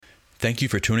Thank you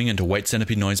for tuning into White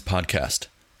Centipede Noise Podcast.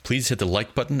 Please hit the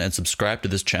like button and subscribe to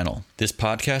this channel. This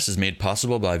podcast is made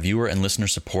possible by viewer and listener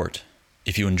support.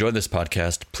 If you enjoy this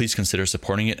podcast, please consider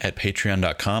supporting it at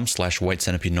patreon.com/White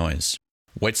Centipede Noise.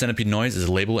 White Centipede Noise is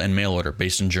a label and mail order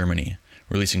based in Germany,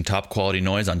 releasing top quality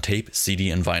noise on tape,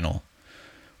 CD, and vinyl.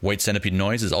 White Centipede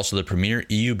Noise is also the premier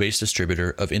EU-based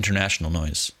distributor of international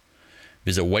noise.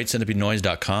 Visit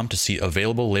whitecentipedenoise.com to see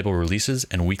available label releases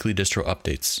and weekly distro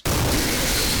updates.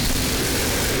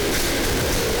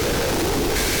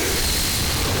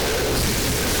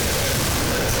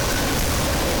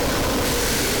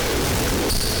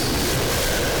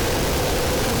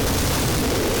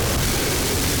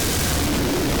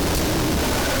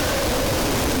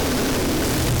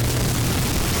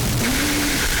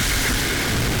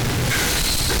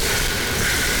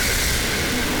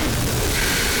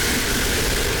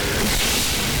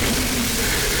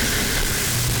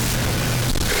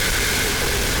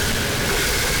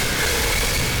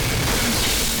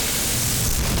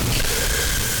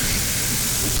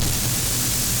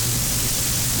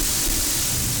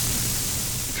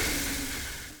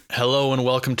 Hello and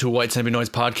welcome to White Centipede Noise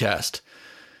Podcast.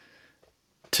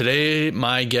 Today,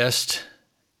 my guest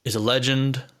is a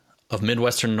legend of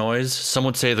Midwestern noise. Some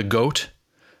would say the GOAT.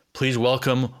 Please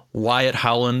welcome Wyatt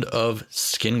Howland of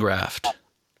Skingraft.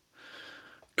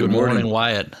 Good morning,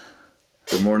 Wyatt.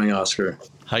 Good morning, Oscar.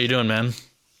 How you doing, man?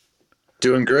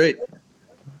 Doing great.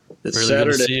 It's really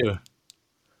Saturday. Good to see you.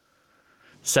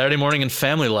 Saturday morning in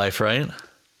family life, right?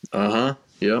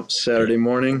 Yep. Saturday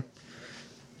morning.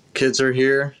 Kids are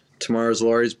here. Tomorrow's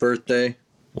Laurie's birthday.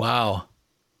 Wow.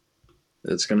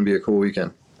 It's going to be a cool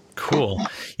weekend. Cool.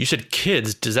 You said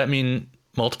kids. Does that mean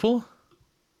multiple?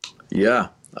 Yeah.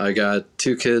 I got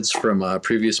 2 kids from a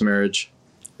previous marriage,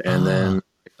 and then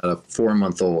a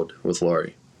 4-month-old with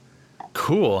Laurie.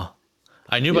 Cool.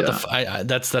 I knew about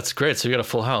that's great. So you got a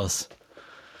full house.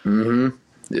 Mm-hmm.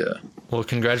 Yeah. Well,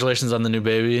 congratulations on the new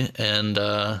baby,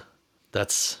 and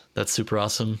that's super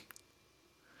awesome.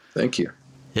 Thank you.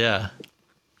 Yeah.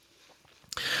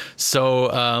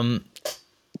 So,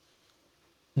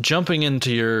 jumping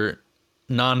into your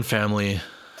non-family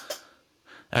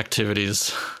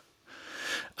activities,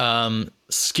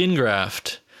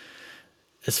 Skingraft,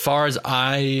 as far as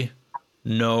I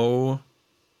know,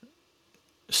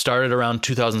 started around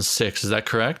 2006. Is that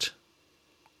correct?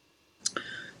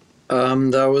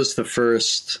 That was the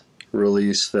first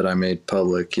release that I made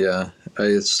public. Yeah.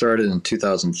 It started in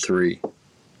 2003.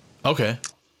 Okay.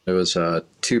 It was a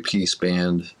 2-piece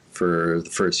band for the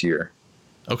first year.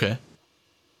 Okay.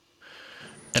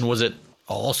 And was it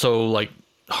also like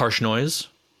harsh noise?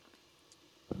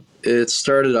 It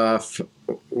started off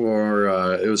more,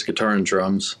 it was guitar and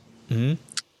drums. Mm-hmm.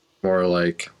 More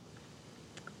like,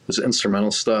 it was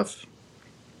instrumental stuff.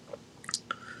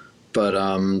 But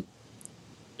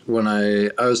when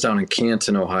I was down in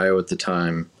Canton, Ohio at the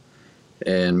time,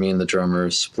 and me and the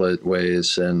drummer split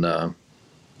ways, and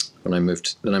when I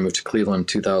moved to Cleveland in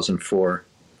 2004,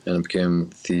 and it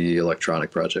became the Electronic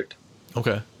Project.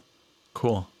 Okay,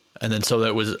 cool. And then so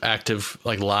that was active,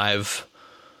 like live,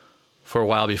 for a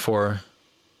while before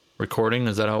recording.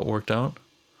 Is that how it worked out?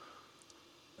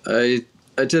 I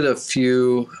did a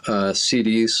few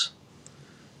CDs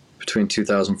between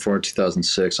 2004 and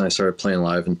 2006, and I started playing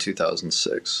live in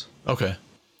 2006. Okay,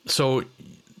 so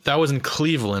that was in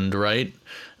Cleveland, right?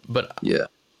 But yeah.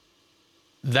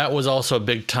 That was also a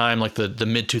big time, like the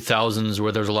mid-2000s,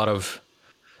 where there was a lot of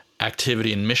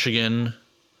activity in Michigan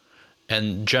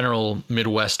and general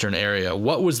Midwestern area.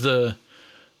 What was the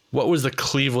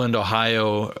Cleveland,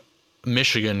 Ohio,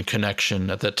 Michigan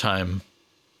connection at that time?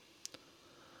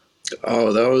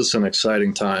 Oh, that was an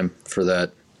exciting time for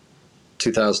that.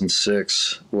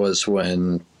 2006 was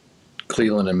when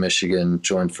Cleveland and Michigan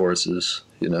joined forces,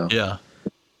 you know? Yeah.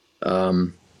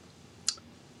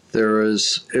 It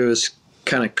was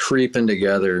kind of creeping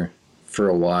together for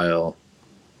a while,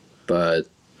 but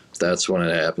that's when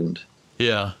it happened.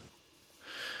 Yeah.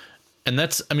 And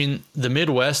that's, I mean, the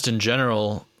Midwest in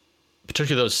general,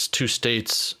 particularly those 2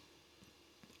 states,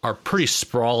 are pretty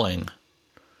sprawling.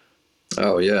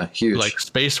 Oh yeah, huge. Like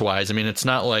space-wise. I mean, it's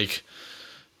not like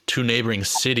 2 neighboring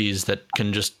cities that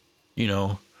can just,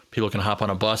 people can hop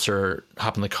on a bus or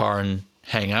hop in the car and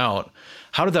hang out.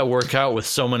 How did that work out with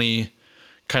so many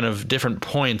kind of different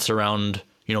points around,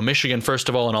 Michigan, first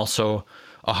of all, and also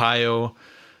Ohio?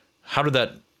 How did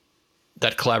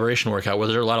that collaboration work out?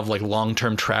 Was there a lot of like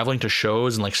long-term traveling to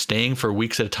shows and like staying for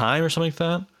weeks at a time or something like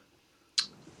that?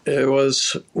 It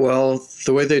was, well,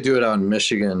 the way they do it out in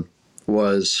Michigan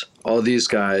was all these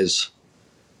guys,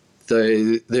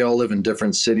 they all live in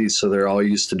different cities, so they're all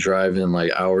used to driving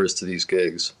like hours to these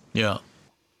gigs. Yeah.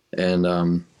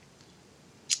 And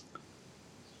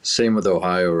same with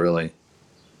Ohio, really.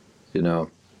 You know,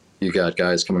 you got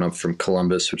guys coming up from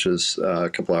Columbus, which is a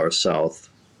couple hours south.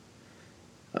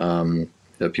 You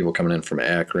have people coming in from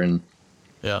Akron.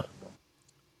 Yeah.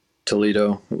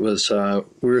 Toledo was,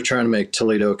 we were trying to make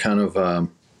Toledo kind of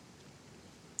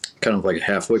like a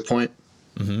halfway point.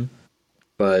 Mm-hmm.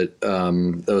 But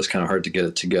that was kind of hard to get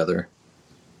it together.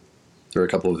 There were a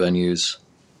couple of venues.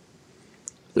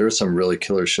 There were some really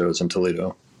killer shows in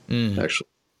Toledo, actually.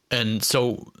 And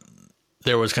so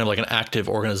there was kind of like an active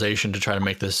organization to try to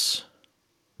make this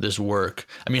work.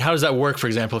 I mean, how does that work? For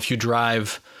example, if you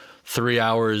drive 3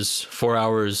 hours, 4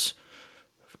 hours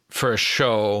for a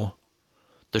show,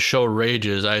 the show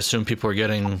rages. I assume people are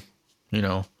getting,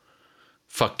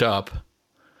 fucked up.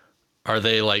 Are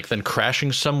they like then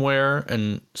crashing somewhere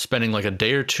and spending like a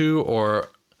day or two,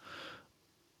 or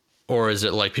is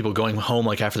it like people going home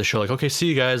like after the show, like, okay, see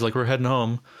you guys, like we're heading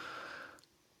home?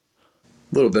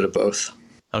 A little bit of both.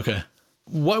 Okay.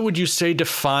 What would you say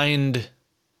defined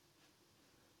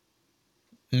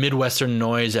Midwestern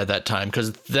noise at that time?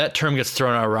 Because that term gets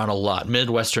thrown around a lot,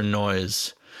 Midwestern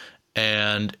noise,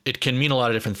 and it can mean a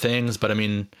lot of different things. But I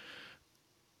mean,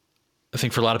 I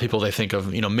think for a lot of people, they think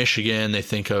of, Michigan, they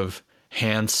think of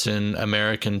Hanson,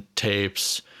 American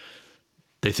Tapes,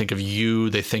 they think of you,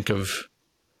 they think of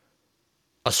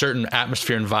a certain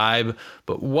atmosphere and vibe.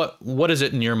 But what is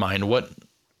it in your mind? What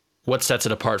sets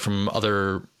it apart from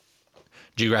other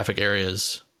geographic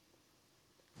areas?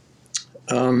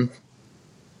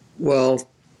 Well,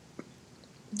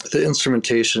 the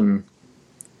instrumentation,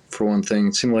 for one thing,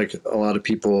 it seemed like a lot of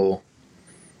people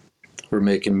were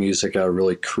making music out of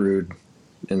really crude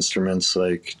instruments,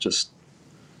 like just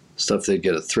stuff they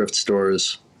get at thrift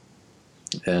stores,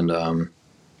 and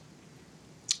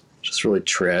just really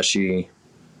trashy. It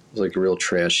was like a real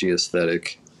trashy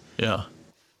aesthetic. Yeah.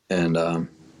 And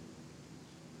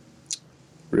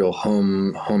real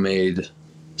homemade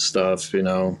stuff, It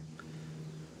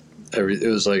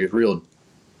was like a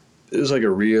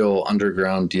real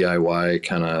underground DIY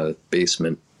kind of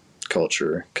basement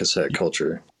culture, cassette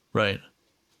culture. Right.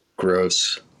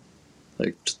 Gross,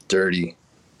 like dirty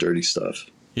stuff.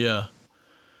 Yeah.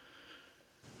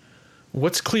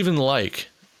 What's Cleveland like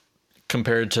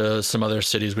compared to some other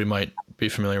cities we might be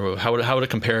familiar with? How would it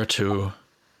compare to,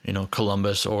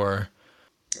 Columbus or?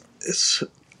 It's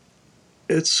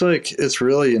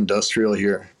really industrial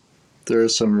here. There are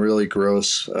some really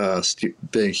gross,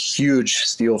 big, huge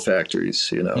steel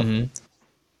factories, Mm-hmm.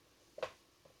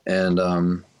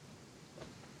 And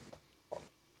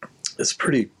it's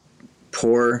pretty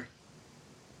poor.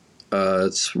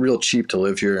 It's real cheap to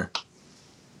live here,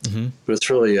 mm-hmm. but it's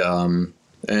really, and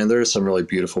there are some really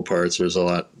beautiful parts. There's a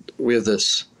lot. We have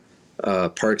this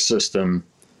park system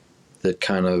that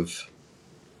kind of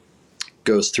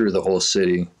goes through the whole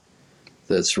city.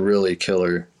 That's really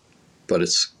killer, but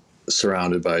it's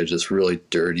surrounded by just really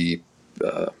dirty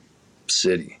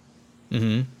city.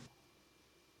 Mm-hmm.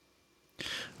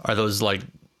 Are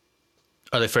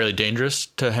they fairly dangerous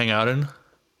to hang out in,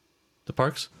 the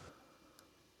parks?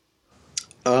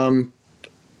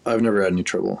 I've never had any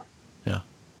trouble. Yeah.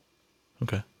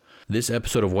 Okay. This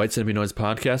episode of White Centipede Noise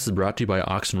Podcast is brought to you by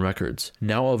Oxen Records.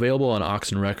 Now available on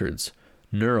Oxen Records.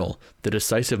 Neural, The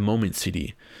Decisive Moment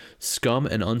CD. Scum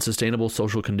and Unsustainable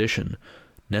Social Condition.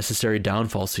 Necessary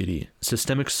Downfall CD.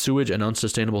 Systemic Sewage and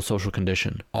Unsustainable Social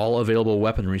Condition. All Available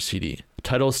Weaponry CD.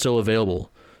 Title is still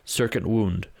available. Circuit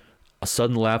Wound. A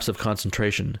Sudden Lapse of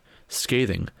Concentration.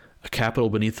 Scathing. A Capital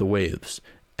Beneath the Waves.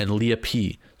 And Leah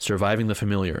P. Surviving the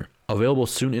Familiar. Available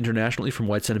soon internationally from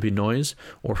White Centipede Noise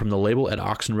or from the label at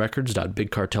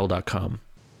oxenrecords.bigcartel.com.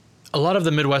 A lot of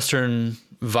the Midwestern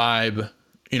vibe,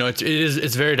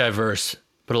 it's very diverse,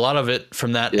 but a lot of it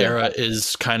from that era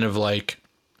is kind of like,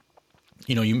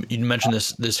 you mentioned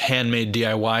this handmade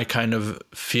DIY kind of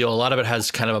feel. A lot of it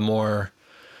has kind of a more,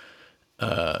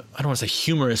 I don't want to say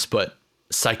humorous, but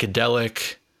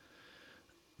psychedelic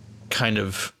kind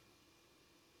of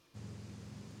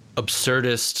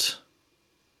absurdist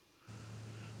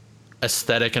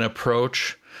aesthetic and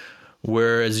approach,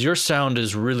 whereas your sound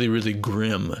is really, really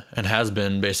grim and has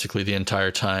been basically the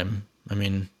entire time. I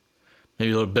mean,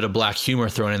 maybe a little bit of black humor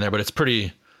thrown in there, but it's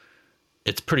pretty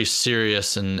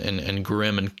serious and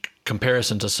grim in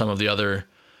comparison to some of the other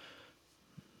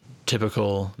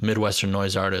typical Midwestern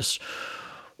noise artists.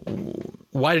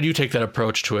 Why did you take that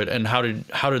approach to it, and how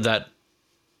did that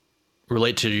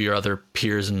relate to your other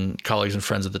peers and colleagues and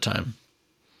friends at the time?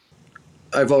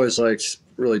 I've always liked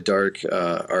really dark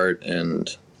art,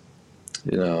 and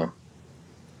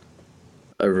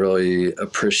I really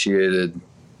appreciated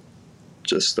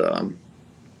just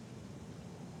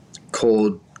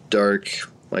cold, dark,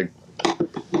 like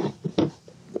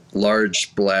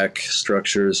large black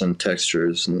structures and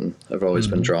textures, and I've always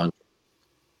been drawn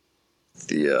to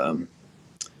the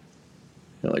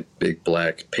like big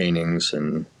black paintings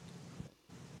and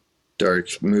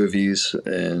dark movies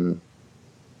and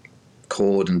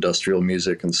cold industrial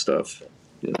music and stuff,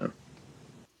 you know.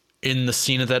 In the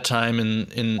scene at that time, in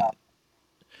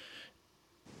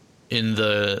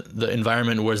the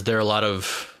environment, was there a lot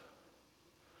of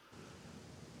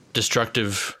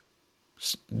destructive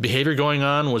behavior going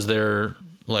on? Was there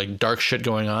like dark shit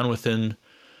going on within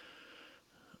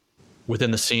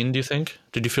the scene, do you think?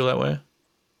 Did you feel that way?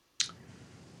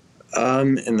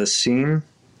 In the scene,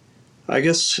 I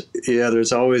guess, yeah,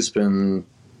 there's always been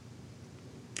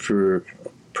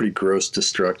pretty gross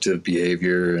destructive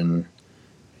behavior and,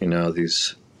 you know,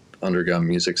 these underground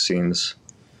music scenes.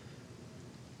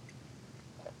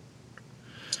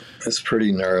 It's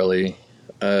pretty gnarly.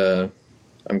 I'm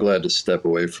glad to step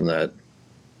away from that.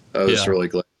 I was really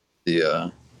glad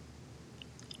the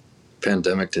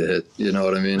pandemic to hit, you know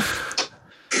what I mean?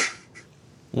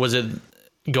 Was it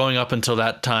going up until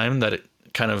that time that it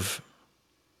kind of,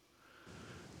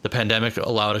 the pandemic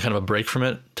allowed a kind of a break from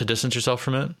it, to distance yourself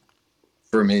from it?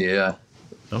 For me, yeah.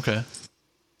 Okay.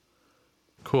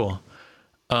 Cool.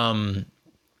 But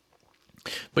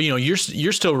you know,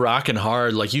 you're still rocking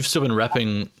hard. Like, you've still been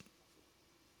repping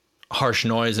Harsh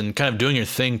Noise and kind of doing your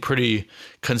thing pretty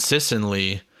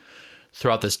consistently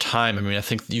throughout this time. I mean, I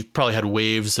think you've probably had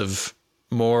waves of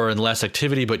more and less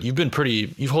activity, but you've been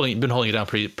holding it down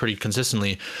pretty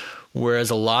consistently. Whereas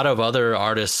a lot of other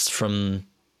artists from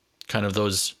kind of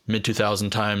those mid 2000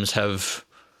 times have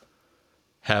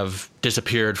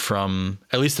disappeared from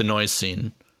at least the noise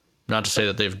scene. Not to say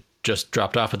that they've just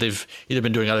dropped off, but they've either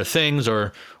been doing other things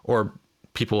or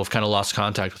people have kind of lost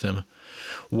contact with him.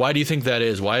 Why do you think that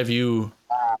is? Why have you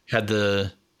had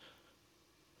the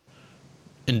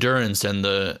endurance and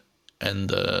the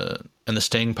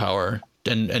staying power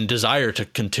and desire to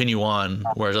continue on,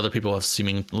 whereas other people have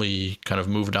seemingly kind of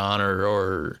moved on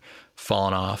or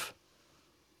fallen off?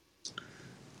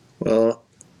 Well,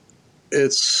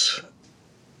 it's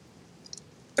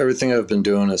everything I've been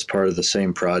doing is part of the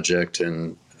same project,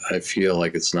 and I feel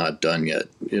like it's not done yet,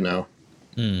 you know?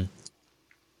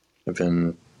 I've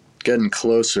been getting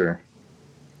closer,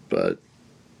 but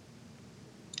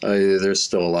there's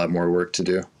still a lot more work to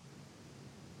do.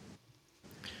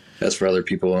 As for other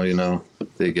people, you know,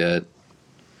 they get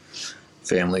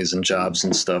families and jobs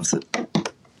and stuff that,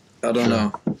 I don't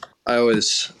know.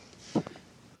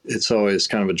 It's always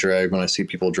kind of a drag when I see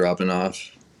people dropping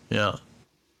off. Yeah.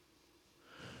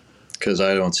 Because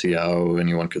I don't see how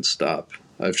anyone could stop.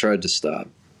 I've tried to stop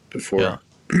before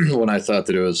when I thought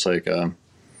that it was like,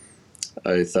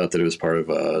 I thought that it was part of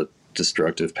a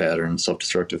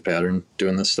self-destructive pattern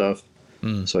doing this stuff.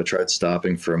 So I tried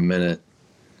stopping for a minute,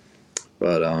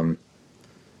 but I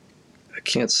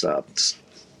can't stop. It's,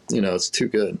 you know, it's too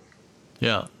good.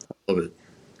 Yeah. I love it.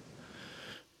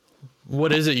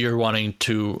 What is it you're wanting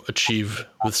to achieve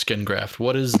with Skin Graft?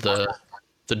 What is the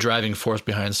driving force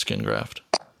behind Skin Graft?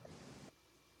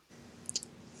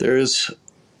 There's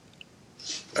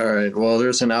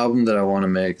an album that I want to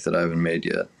make that I haven't made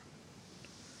yet.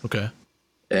 Okay.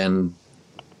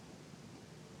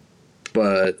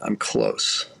 But I'm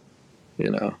close, you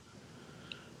know.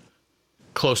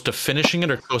 Close to finishing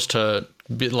it or close to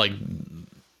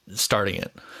starting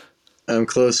it? I'm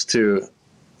close to,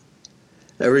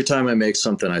 every time I make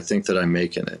something, I think that I'm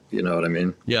making it, you know what I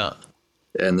mean? Yeah.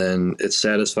 And then it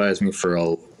satisfies me for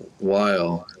a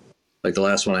while. Like the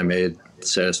last one I made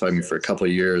satisfied me for a couple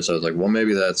of years. I was like, well,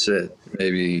 maybe that's it.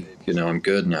 Maybe, you know, I'm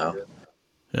good now.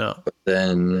 Yeah. But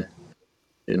then,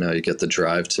 you know, you get the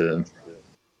drive to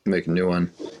make a new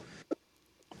one.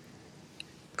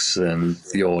 And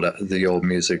the old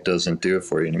music doesn't do it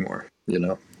for you anymore, you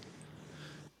know?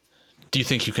 Do you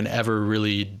think you can ever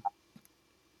really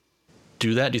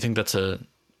do that? Do you think that's an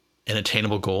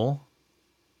attainable goal?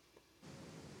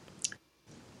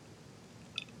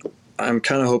 I'm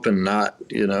kind of hoping not,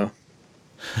 you know?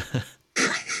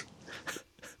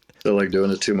 Feel like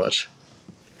doing it too much.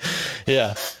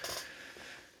 Yeah.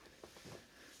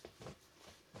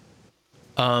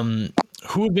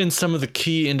 Who have been some of the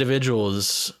key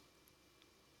individuals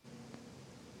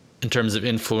in terms of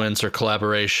influence or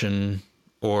collaboration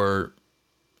or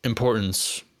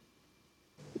importance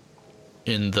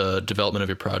in the development of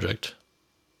your project?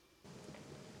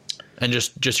 And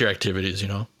just your activities, you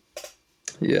know?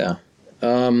 Yeah.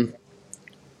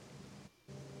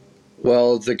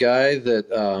 Well, the guy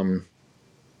that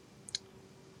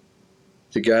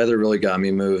the guy that really got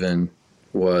me moving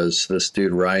was this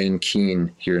dude, Ryan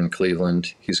Keene, here in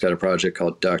Cleveland. He's got a project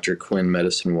called Dr. Quinn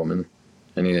Medicine Woman,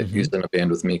 and he's in a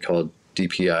band with me called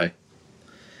DPI.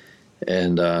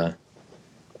 And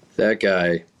that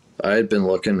guy, I had been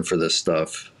looking for this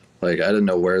stuff. Like, I didn't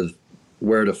know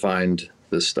where to find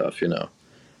this stuff, you know.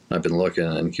 I've been looking,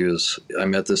 and I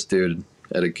met this dude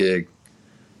at a gig.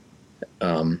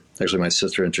 Actually, my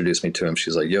sister introduced me to him.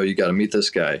 She's like, yo, you got to meet this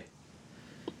guy.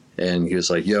 And he was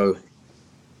like, yo,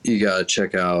 you got to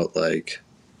check out, like,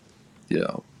 you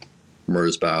know,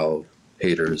 Merzbow,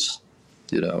 Haters,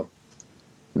 you know,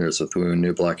 Nurse with Wound,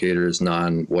 New Block Haters,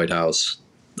 Non-White House,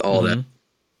 all that,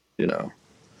 you know.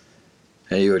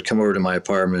 And he would come over to my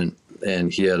apartment,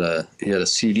 and he had a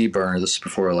CD burner. This is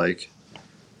before, like,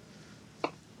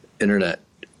 internet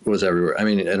was everywhere. I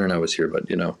mean, internet was here, but,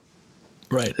 you know.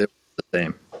 Right. It was the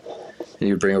same. And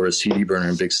he would bring over a CD burner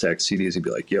and big stack of CDs. He'd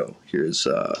be like, yo, here's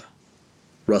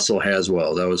Russell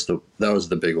Haswell. That was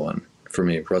the big one for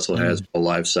me. Russell Haswell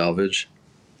Live Salvage.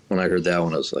 When I heard that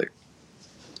one, I was like,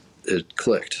 it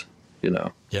clicked, you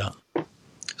know. Yeah.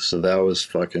 So that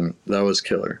was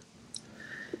killer.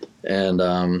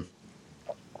 And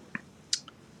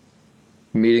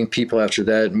meeting people after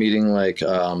that, meeting like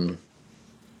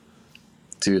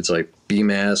dudes like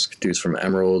B-Mask, dudes from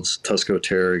Emeralds, Tusco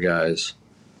Terror guys,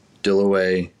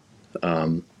 Dillaway,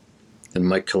 and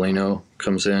Mike Colino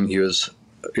comes in. He was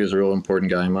a real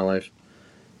important guy in my life,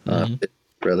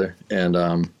 brother.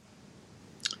 And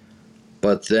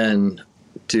but then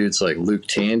dudes like Luke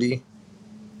Tandy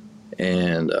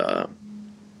and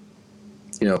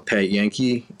you know, Pat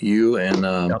Yankee, you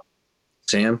and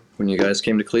Sam, when you guys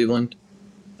came to Cleveland,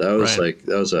 that was that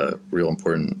was a real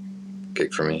important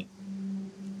gig for me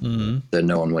that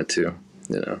no one went to,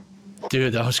 you know.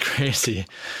 Dude, that was crazy.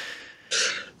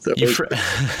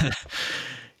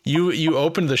 You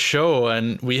opened the show,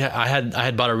 and I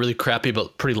had bought a really crappy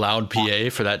but pretty loud PA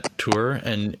for that tour,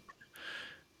 and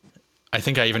I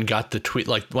think I even got the tweet,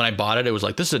 like when I bought it, it was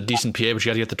like, this is a decent PA, but you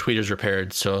got to get the tweeters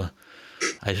repaired. So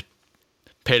I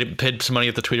paid some money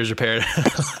to get the tweeters repaired.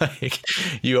 Like,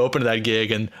 you opened that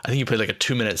gig, and I think you played like a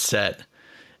 2-minute set,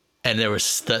 and there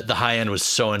was the high end was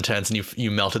so intense, and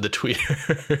you melted the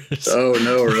tweeters. Oh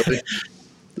no, really?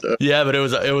 Yeah, but it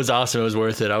was awesome. It was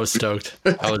worth it. I was stoked.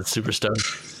 I was super stoked,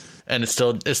 and it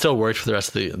still worked for the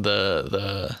rest of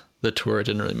the tour. It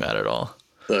didn't really matter at all.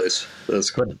 Nice. That's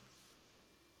cool. But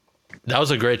that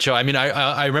was a great show. I mean,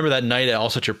 I remember that night at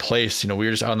Also at Your Place. You know, we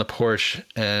were just out on the porch,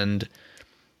 and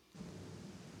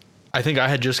I think I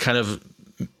had just kind of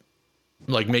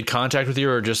like made contact with you,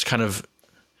 or just kind of,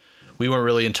 we weren't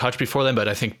really in touch before then, but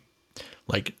I think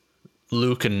like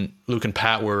Luke and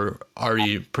Pat were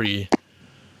already pretty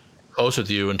close with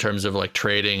you in terms of like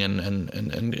trading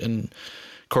and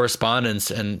correspondence.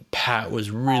 And Pat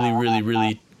was really, really,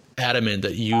 really adamant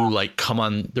that you like come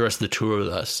on the rest of the tour with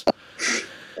us.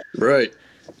 Right.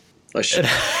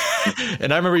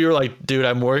 And I remember you were like, dude,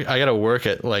 I got to work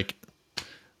at like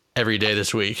every day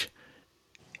this week.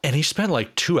 And he spent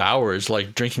like 2 hours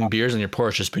like drinking beers on your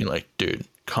porch, just being like, dude,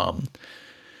 come.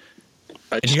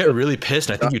 And you got really pissed,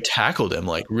 and I think you tackled him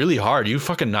like really hard. You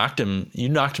fucking knocked him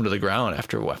to the ground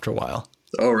after a while.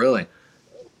 Oh, really?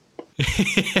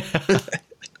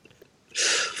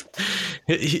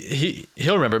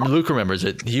 He'll remember. Luke remembers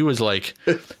it. He was like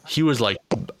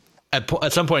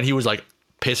at some point he was like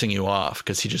pissing you off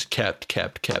because he just kept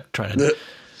trying to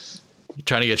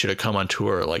get you to come on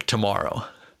tour like tomorrow.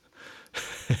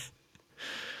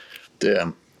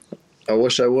 Damn. I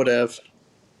wish I would have.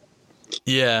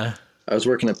 Yeah. I was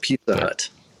working at Pizza Hut.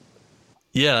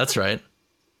 Yeah, that's right.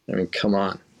 I mean, come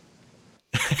on.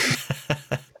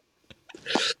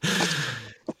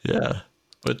 Yeah.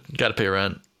 But got to pay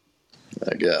rent.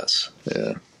 I guess.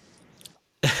 Yeah.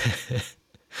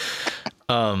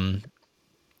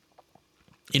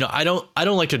 You know, I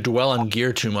don't like to dwell on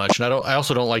gear too much, and I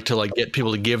also don't like to like get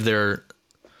people to give their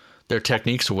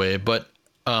techniques away, but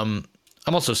I'm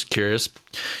also curious.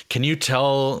 Can you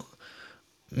tell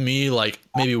me like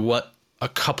maybe what a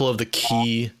couple of the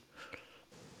key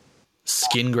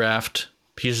skin graft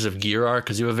pieces of gear are?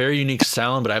 Because you have a very unique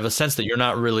sound, but I have a sense that you're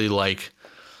not really like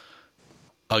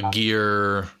a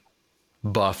gear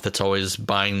buff that's always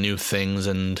buying new things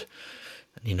and,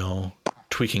 you know,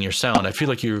 tweaking your sound. I feel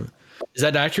like is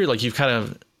that accurate? Like you've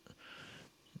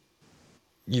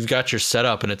got your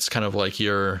setup, and it's kind of like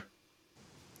your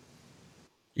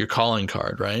calling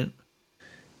card, right?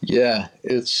 Yeah,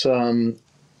 it's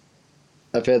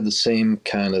I've had the same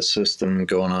kind of system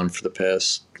going on for the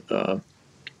past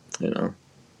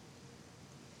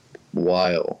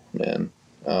while, man.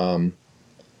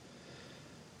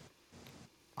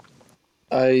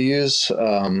 I use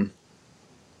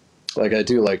like I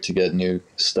do like to get new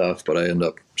stuff, but I end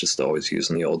up just always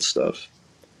using the old stuff.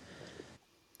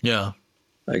 Yeah.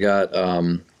 I got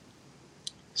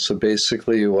so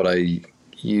basically what I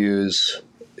use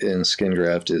in skin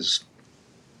graft is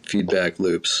feedback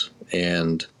loops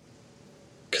and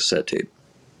cassette tape.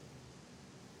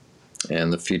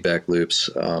 And the feedback loops,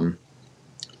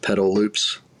 pedal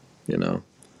loops, you know,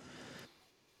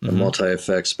 a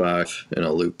multi-effects box in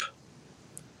a loop.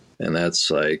 And that's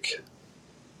like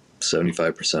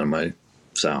 75% of my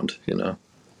sound, you know.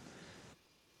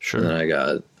 Sure. And then I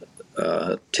got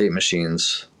tape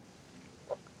machines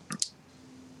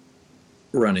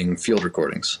running field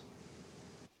recordings.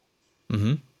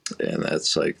 Mm-hmm. And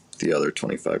that's like the other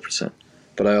 25%.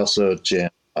 But I also jam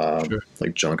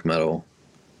like junk metal.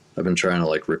 I've been trying to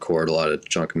like record a lot of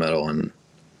junk metal and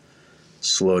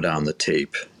slow down the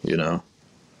tape, you know,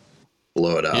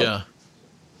 blow it out. Yeah.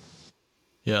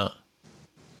 Yeah.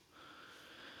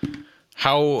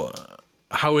 How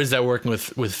is that working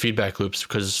with feedback loops?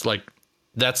 Because like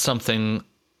that's something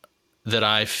that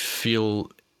I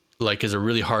feel like is a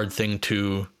really hard thing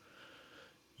to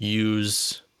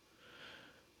use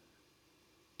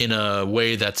in a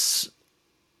way that's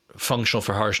functional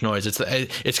for harsh noise. It's kind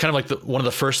of like one of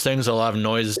the first things a lot of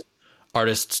noise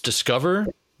artists discover,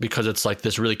 because it's like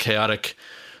this really chaotic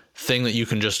thing that you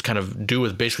can just kind of do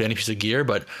with basically any piece of gear.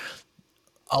 But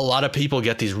a lot of people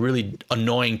get these really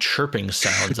annoying chirping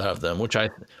sounds out of them, which I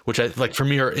like, for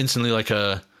me, are instantly like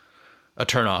a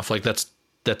turn off. Like that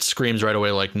screams right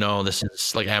away, like, no, this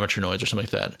is like amateur noise or something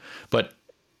like that. But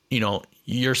you know,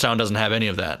 your sound doesn't have any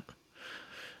of that.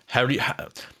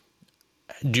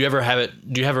 Do you ever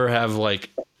have like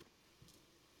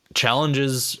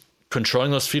challenges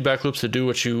controlling those feedback loops to do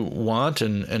what you want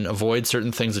and avoid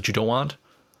certain things that you don't want?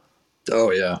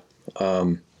 Oh yeah.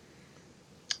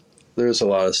 There's a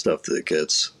lot of stuff that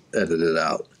gets edited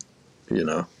out, you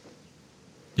know?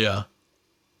 Yeah.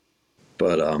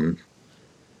 But,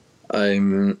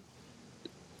 I'm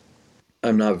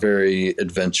not very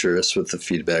adventurous with the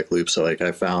feedback loop. So like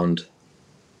I found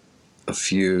a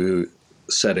few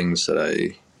settings that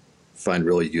I find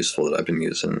really useful that I've been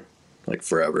using like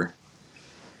forever.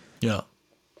 Yeah.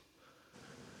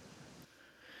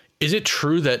 Is it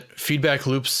true that feedback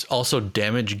loops also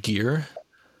damage gear?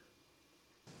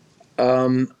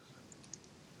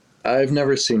 I've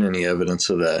never seen any evidence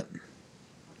of that.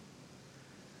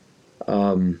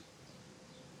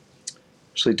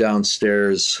 Actually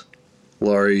downstairs,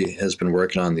 Laurie has been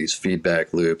working on these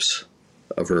feedback loops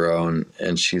of her own,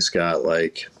 and she's got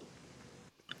like,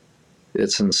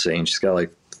 it's insane. She's got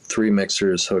like 3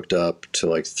 mixers hooked up to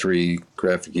like 3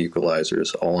 graphic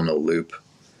equalizers all in a loop,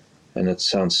 and it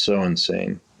sounds so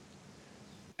insane.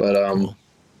 But Cool.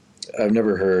 I've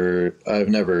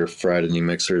never fried any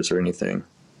mixers or anything.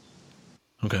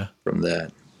 Okay. From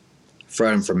that.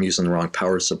 Fried them from using the wrong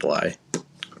power supply,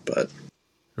 but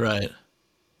Right.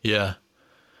 Yeah.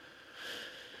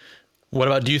 What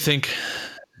about, do you think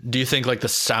like the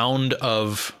sound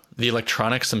of the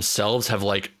electronics themselves have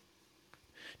like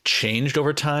changed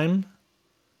over time?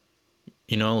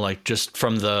 You know, like just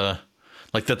from the,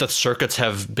 like that the circuits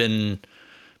have been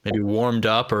maybe warmed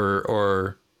up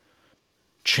or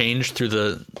changed through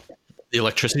the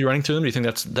electricity running through them? Do you think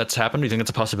that's happened? Do you think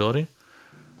that's a possibility?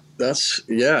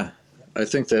 yeah, I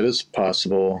think that is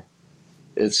possible.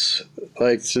 It's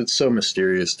like, it's so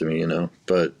mysterious to me, you know,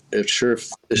 but it sure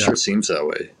seems that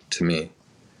way to me.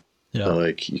 Yeah. So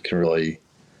like you can really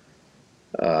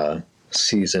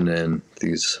season in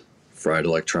these fried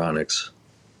electronics.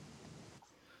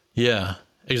 Yeah,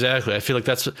 exactly. I feel like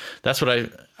that's what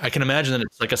I can imagine, that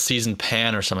it's like a seasoned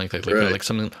pan or something like Right. like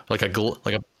something like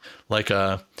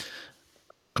a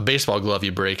baseball glove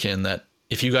you break in, that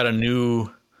if you got a new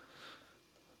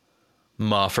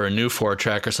muff or a new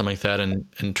 4-track or something like that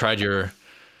and tried your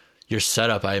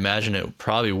setup, I imagine it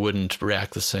probably wouldn't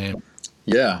react the same.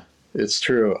 Yeah, it's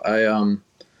true. I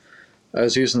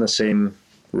was using the same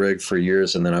rig for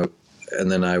years, and then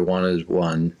I wanted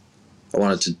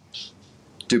to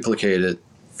duplicate it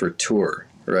for tour,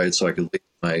 right? So I could leave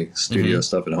my studio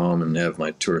stuff at home and have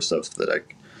my tour stuff that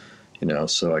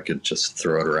so I could just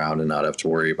throw it around and not have to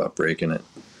worry about breaking it.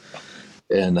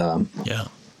 And Yeah.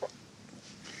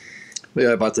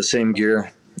 I bought the same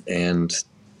gear and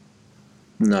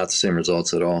not the same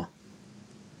results at all.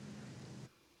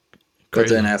 But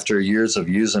Crazy. then after years of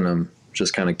using them,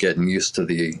 just kind of getting used to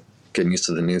the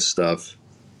new stuff,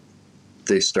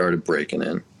 they started breaking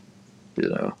in, you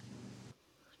know.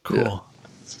 Cool. Yeah.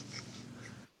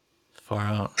 Far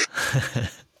out.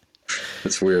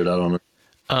 It's weird. I don't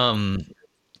know.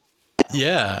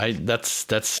 Yeah,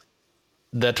 that's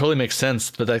That totally makes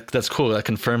sense, but that's cool. That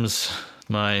confirms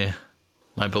my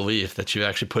belief that you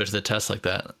actually put it to the test like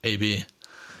that. A/B.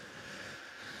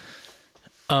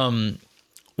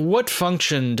 What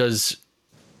function does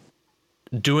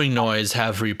doing noise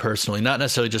have for you personally? Not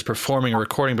necessarily just performing or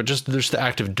recording, but just the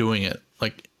act of doing it.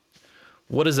 Like,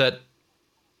 what is that?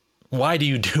 Why do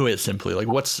you do it simply? Like,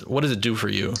 what does it do for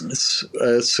you?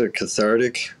 It's a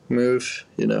cathartic move,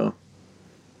 you know,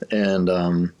 and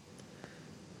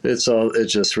it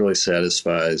just really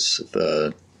satisfies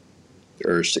the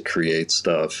urge to create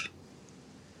stuff.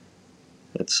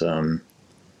 It's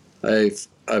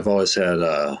I've always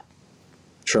had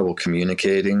trouble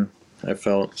communicating. I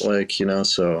felt like, you know,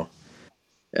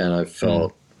 and I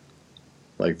felt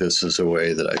like this is a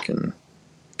way that I can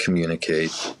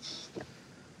communicate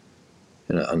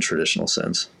in an untraditional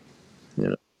sense, you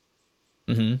know.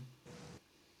 Mm-hmm.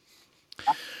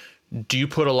 Do you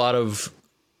put a lot of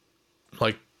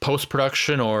like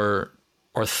post-production or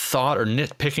thought or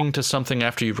nitpicking to something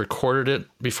after you've recorded it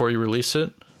before you release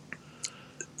it?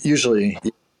 Usually.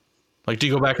 Like, do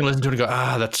you go back and listen to it and go,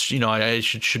 that's, you know, I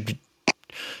should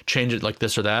change it like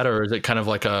this or that? Or is it kind of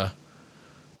like an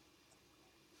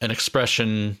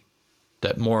expression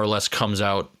that more or less comes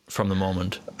out from the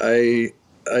moment? I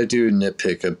do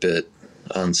nitpick a bit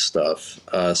on stuff.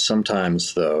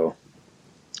 Sometimes, though,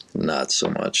 not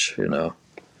so much, you know.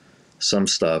 Some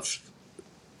stuff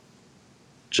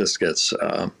just gets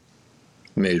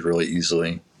made really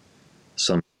easily.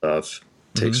 Some stuff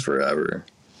takes forever,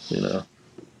 you know.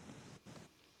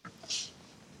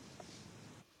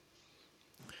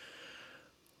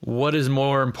 What is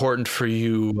more important for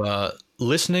you,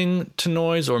 listening to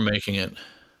noise or making it?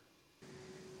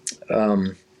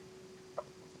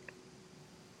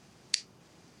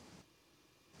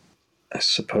 I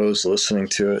suppose listening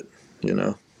to it, you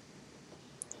know.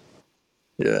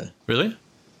 Yeah. Really?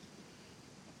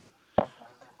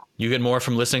 You get more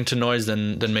from listening to noise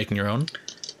than making your own?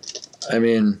 I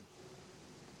mean,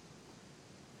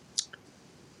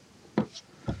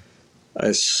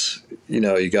 you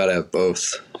know, you got to have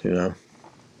both, you know.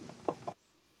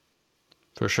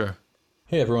 For sure.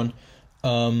 Hey, everyone.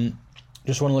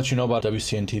 Just want to let you know about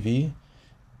WCN TV.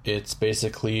 It's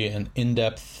basically an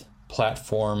in-depth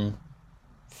platform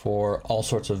for all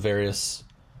sorts of various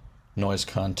noise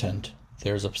content.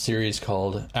 There's a series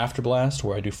called Afterblast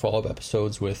where I do follow-up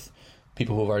episodes with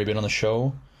people who have already been on the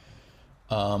show.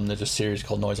 There's a series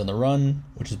called Noise on the Run,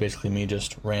 which is basically me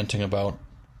just ranting about,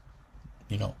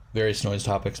 you know, various noise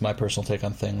topics, my personal take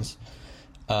on things.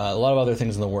 A lot of other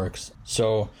things in the works.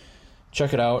 So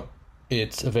check it out.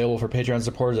 It's available for Patreon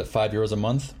supporters at €5 a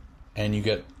month, and you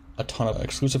get a ton of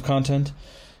exclusive content.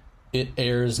 It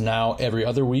airs now every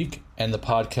other week, and the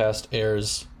podcast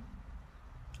airs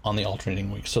on the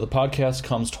alternating weeks. So the podcast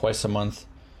comes twice a month,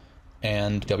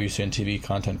 and WCN TV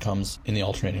content comes in the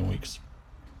alternating weeks.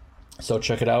 So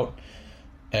check it out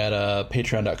at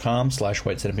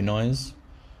patreon.com/whitesandemptynoise.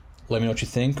 Let me know what you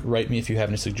think. Write me if you have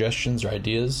any suggestions or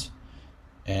ideas.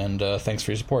 And thanks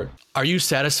for your support. Are you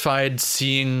satisfied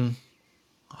seeing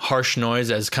harsh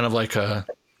noise as kind of like a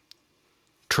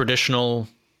traditional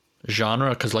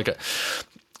genre? Because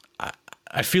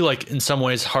I feel like in some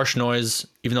ways harsh noise,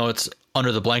 even though it's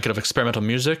under the blanket of experimental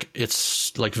music,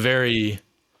 it's like very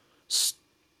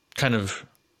kind of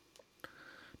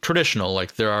traditional.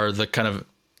 Like there are the kind of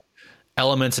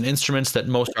elements and instruments that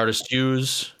most artists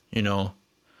use, you know,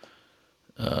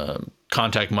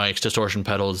 contact mics, distortion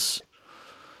pedals,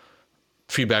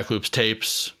 feedback loops,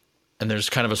 tapes, and there's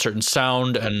kind of a certain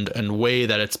sound and way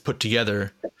that it's put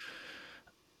together.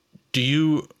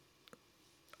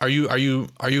 Are you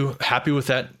happy with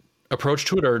that approach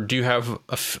to it, or do you have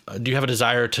a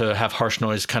desire to have harsh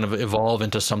noise kind of evolve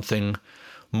into something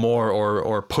more,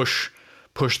 or push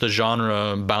the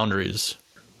genre boundaries?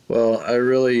 Well, I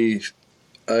really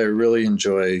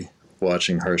enjoy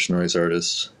watching harsh noise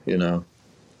artists, you know.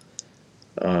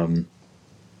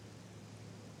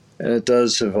 And it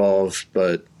does evolve,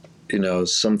 but, you know,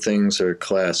 some things are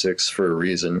classics for a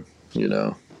reason, you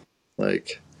know.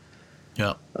 Like,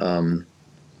 yeah.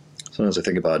 Sometimes I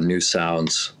think about new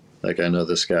sounds. Like I know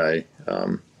this guy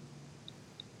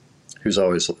who's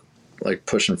always like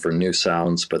pushing for new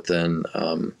sounds, but then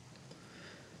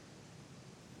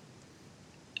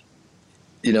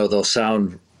you know, they'll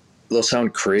sound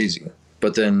crazy,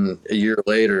 but then a year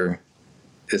later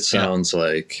it sounds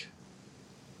like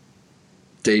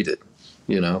dated,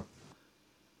 you know.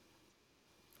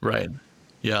 Right.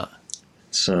 Yeah.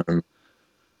 So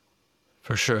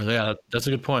for sure. Yeah, that's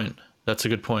a good point.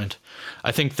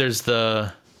 I think there's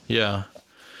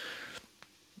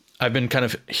I've been kind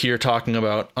of here talking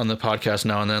about on the podcast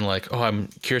now and then, like, oh, I'm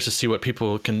curious to see what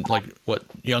people can, like, what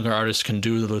younger artists can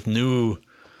do with new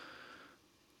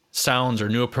sounds or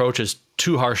new approaches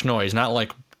to harsh noise, not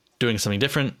like doing something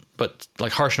different, but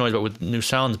like harsh noise, but with new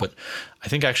sounds. But I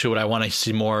think actually what I want to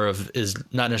see more of is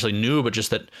not necessarily new, but just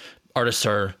that artists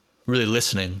are really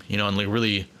listening, you know, and like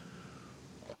really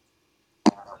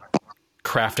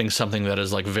crafting something that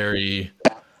is like very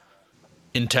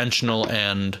intentional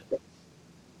and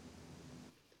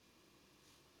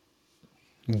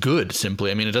good,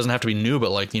 simply. I mean, it doesn't have to be new,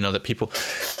 but like, you know, that people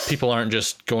aren't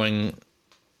just going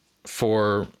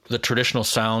for the traditional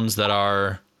sounds that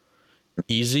are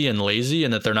easy and lazy,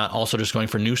 and that they're not also just going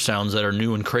for new sounds that are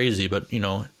new and crazy. But, you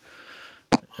know,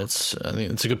 I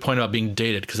think it's a good point about being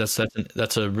dated, because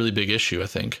that's a really big issue, I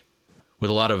think, with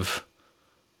a lot of,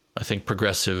 I think,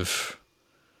 progressive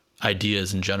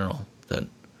ideas in general, that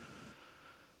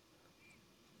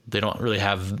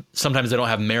sometimes they don't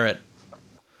have merit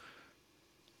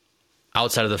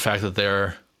outside of the fact that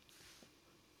they're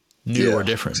new or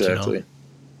different. Exactly. You know?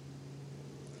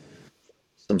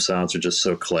 Some sounds are just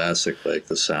so classic, like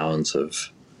the sounds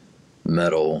of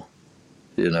metal,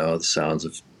 you know, the sounds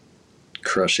of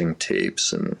crushing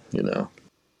tapes, and, you know.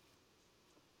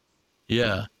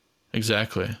 Yeah,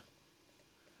 exactly.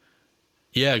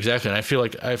 Yeah, exactly. And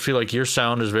I feel like your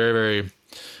sound is very, very,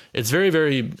 it's very,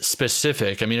 very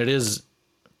specific. I mean, it is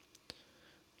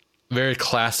very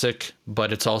classic,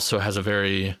 but it also has a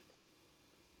very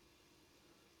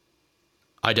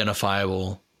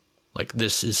identifiable, like,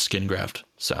 this is Skin Graft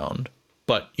sound.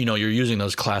 But, you know, you're using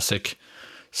those classic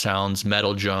sounds,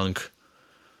 metal junk,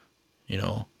 you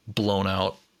know, blown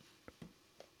out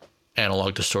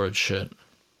analog distorted shit.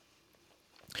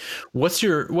 What's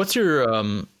your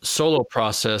solo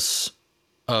process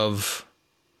of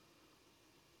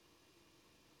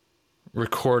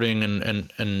recording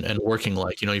and working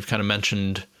like? You know, you've kind of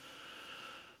mentioned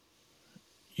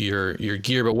your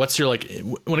gear, but what's your, like,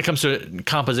 when it comes to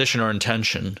composition or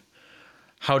intention,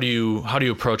 how do you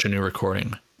approach a new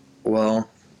recording? Well,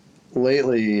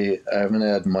 lately I haven't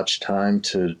had much time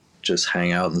to just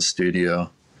hang out in the studio,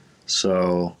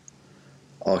 so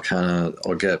I'll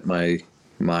get my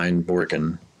mind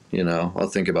working, you know. I'll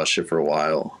think about shit for a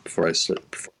while before I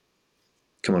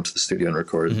come up to the studio and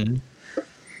record. Mm-hmm.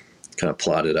 Kind of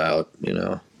plot it out, you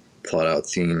know, plot out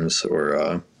themes,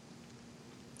 or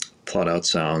plot out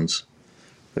sounds,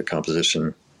 the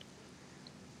composition.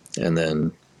 And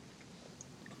then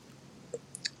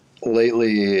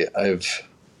lately I've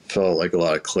felt like a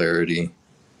lot of clarity,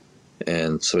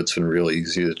 and so it's been really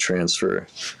easy to transfer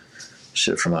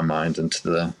shit from my mind into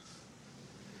the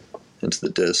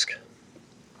disc.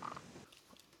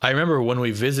 I remember when we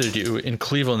visited you in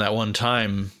Cleveland that one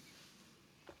time,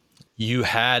 you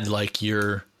had, like,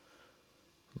 your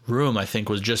room, I think,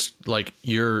 was just like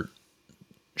your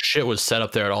shit was set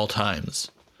up there at all times.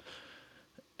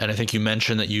 And I think you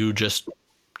mentioned that you just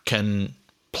can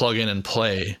plug in and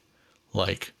play,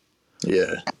 like,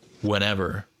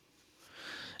 whenever.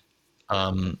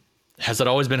 Has that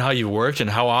always been how you've worked, and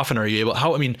how often are you able,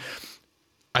 I mean,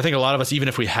 I think a lot of us, even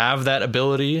if we have that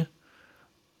ability,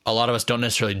 a lot of us don't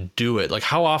necessarily do it. Like,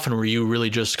 how often were you really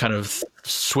just kind of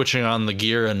switching on the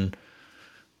gear and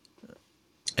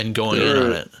going in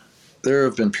on it? There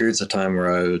have been periods of time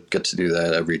where I would get to do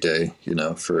that every day, you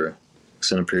know, for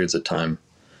extended periods of time.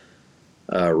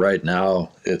 Right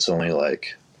now, it's only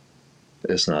like,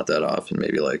 it's not that often,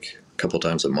 maybe like a couple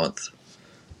times a month.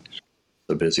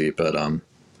 So busy, but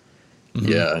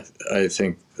yeah, I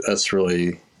think that's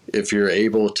really, if you're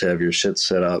able to have your shit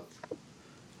set up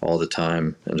all the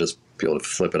time and just be able to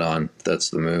flip it on,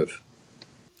 that's the move.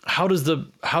 How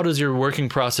does your working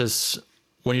process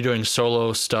when you're doing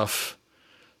solo stuff,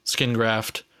 Skin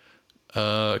Graft,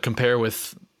 compare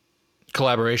with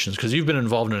collaborations? Because you've been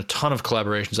involved in a ton of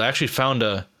collaborations. I actually found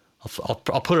I'll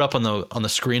put it up on the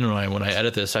screen when I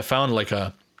edit this. I found like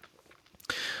a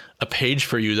page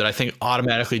for you that I think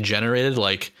automatically generated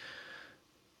like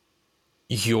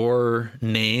your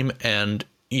name and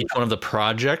each one of the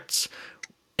projects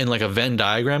in like a Venn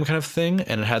diagram kind of thing,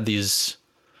 and it had these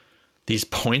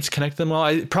points connect them all.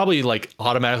 I probably like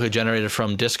automatically generated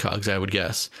from Discogs, I would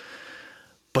guess.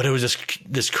 But it was just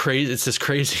this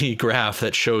crazy graph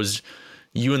that shows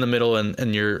you in the middle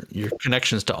and your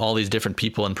connections to all these different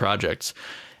people and projects.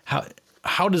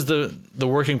 How does the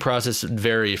working process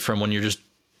vary from when you're just,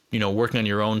 you know, working on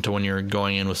your own to when you're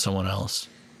going in with someone else?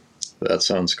 That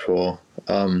sounds cool.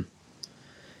 A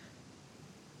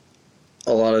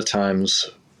lot of times,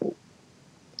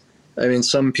 I mean,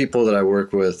 some people that I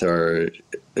work with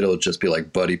it'll just be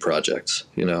like buddy projects,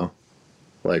 you know,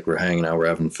 like we're hanging out, we're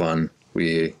having fun.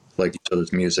 We like each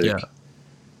other's music, Yeah.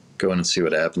 go in and see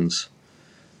what happens.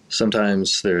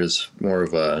 Sometimes there's more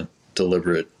of a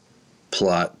deliberate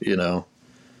plot, you know.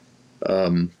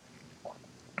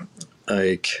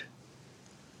 Like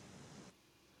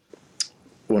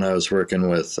when I was working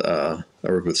with, I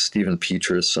work with Stephen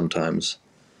Petrus sometimes,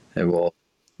 and we'll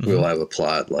have a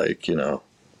plot like, you know,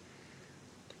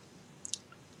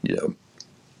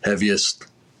 heaviest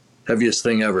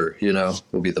thing ever, you know,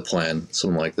 will be the plan,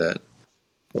 something like that.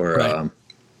 Or Right.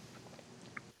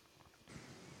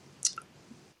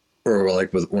 or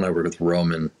like when I work with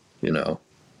Roman, you know,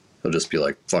 he'll just be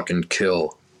like, fucking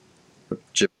kill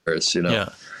Jim Harris, you know. Yeah.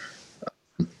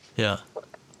 Yeah.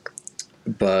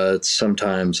 But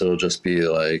sometimes it'll just be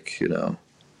like, you know,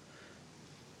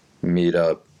 meet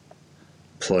up,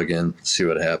 plug in, see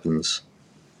what happens.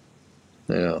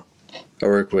 You know, I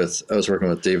was working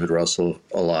with David Russell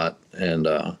a lot, and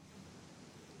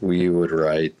we would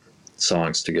write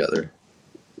songs together.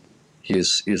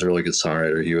 He's a really good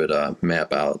songwriter. He would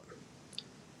map out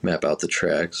the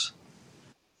tracks.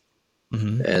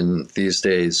 Mm-hmm. And these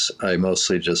days, I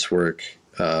mostly just work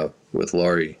with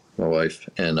Laurie, my wife,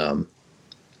 and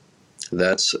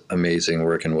that's amazing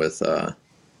working with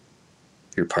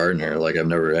your partner. Like, I've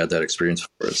never had that experience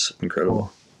before. It's incredible.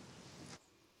 Cool.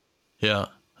 Yeah,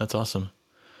 that's awesome.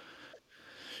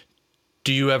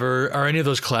 Are any of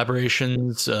those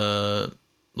collaborations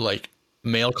like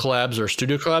mail collabs or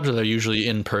studio collabs, or they're usually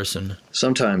in person?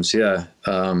 Sometimes, yeah.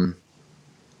 Let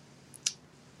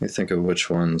me think of which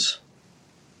ones.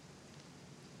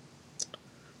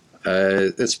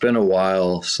 It's been a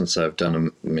while since I've done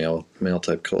a mail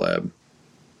type collab.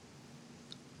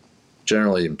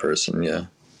 Generally in person, yeah.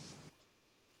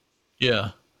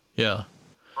 Yeah, yeah.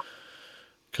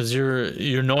 Because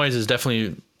your noise is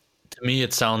definitely, to me,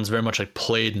 it sounds very much like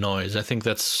played noise. I think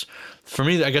that's, for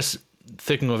me, I guess,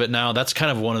 thinking of it now, that's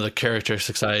kind of one of the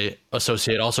characteristics I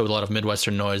associate also with a lot of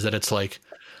Midwestern noise, that it's like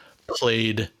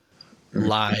played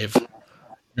live.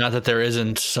 Not that there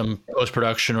isn't some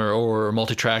post-production or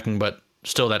multi-tracking, but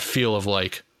still that feel of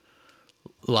like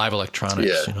live electronics,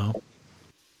 Yeah. you know?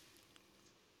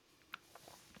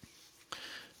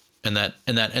 And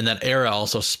that era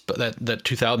also, that mid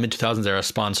 2000s era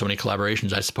spawned so many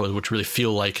collaborations, I suppose, which really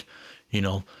feel like, you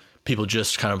know, people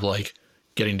just kind of like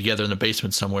getting together in the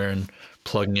basement somewhere and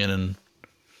plugging in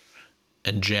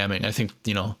and jamming. I think,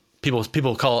 you know,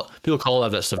 people call all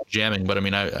of that stuff jamming, but I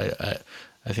mean, I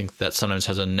think that sometimes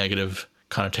has a negative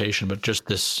connotation, but just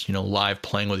this, you know, live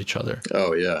playing with each other.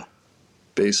 Oh, yeah.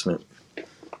 Basement.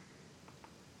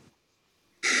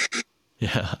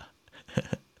 Yeah.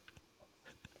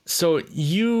 So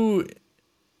you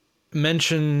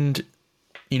mentioned,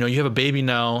 you know, you have a baby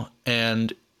now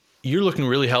and you're looking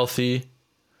really healthy.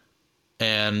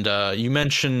 And you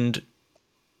mentioned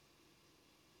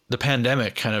the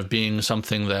pandemic kind of being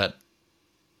something that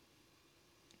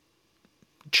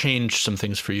changed some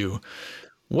things for you.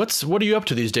 What are you up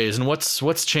to these days, and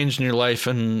what's changed in your life,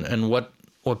 and what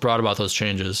brought about those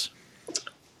changes?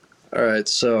 All right,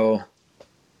 so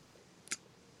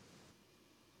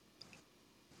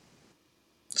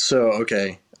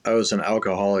okay, I was an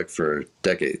alcoholic for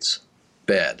decades.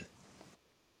 Bad.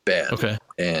 Okay.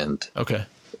 And Okay.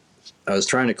 I was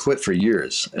trying to quit for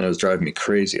years, and it was driving me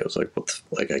crazy. I was like,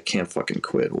 I can't fucking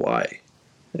quit. Why?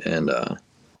 And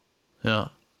Yeah.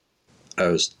 I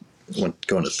was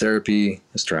going to therapy. I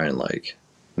was trying like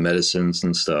medicines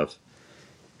and stuff.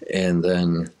 And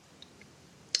then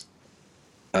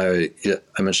I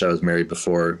mentioned I was married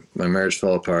before. My marriage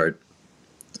fell apart.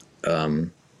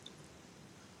 And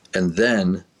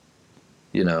then,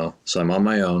 you know, so I'm on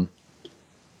my own.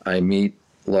 I meet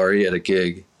Laurie at a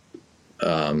gig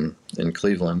in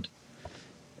Cleveland,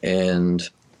 and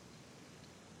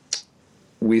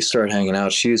we start hanging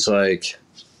out. She's like,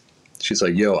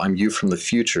 yo, I'm you from the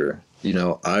future. You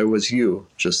know, I was you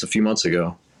just a few months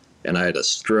ago, and I had a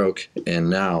stroke, and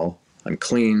now I'm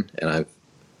clean, and I'm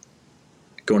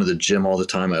going to the gym all the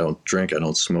time. I don't drink, I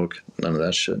don't smoke, none of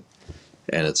that shit,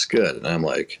 and it's good. And I'm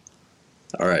like,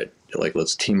 all right, like,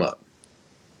 let's team up.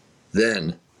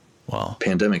 Then, Wow.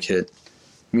 Pandemic hit,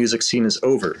 music scene is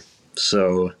over.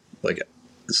 So, like,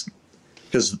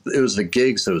 because it was the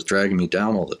gigs that was dragging me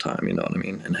down all the time, you know what I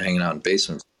mean? And hanging out in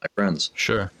basements with my friends.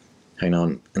 Sure. Hanging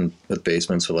out in with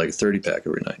basements with like a 30-pack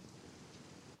every night.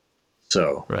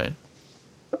 So, Right.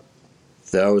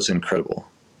 that was incredible.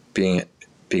 Being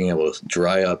able to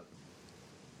dry up,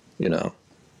 you know,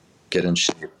 get in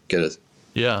shape, get a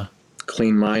Yeah.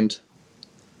 clean mind.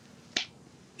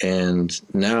 And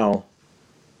now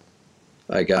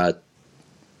I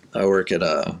work at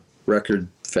a record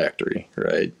factory,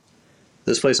 right?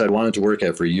 this place I wanted to work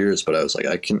at for years, but I was like,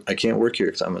 I can't work here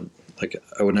because I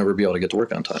would never be able to get to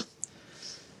work on time.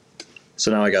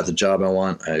 So now I got the job I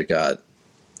want. I got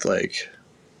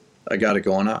it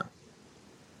going on.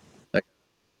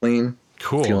 Clean,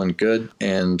 Cool. feeling good,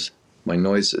 and my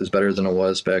noise is better than it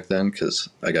was back then because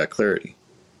I got clarity.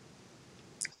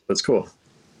 That's cool.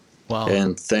 Wow.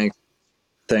 And thanks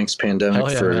pandemic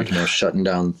yeah, for man. shutting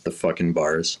down the fucking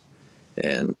bars,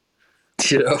 and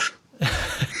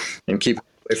and keep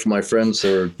away from my friends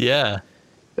who are Yeah.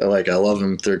 like, I love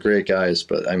them, they're great guys,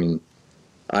 but I mean,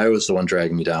 I was the one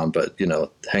dragging me down, but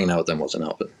hanging out with them wasn't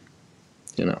helping.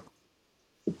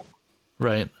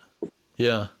 Right.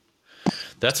 Yeah.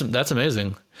 That's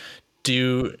amazing.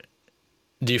 Do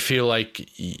you feel like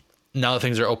now that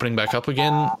things are opening back up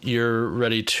again, you're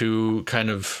ready to kind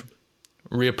of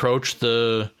reapproach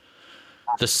the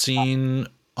scene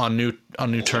on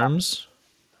new terms?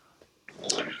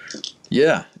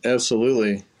 Yeah,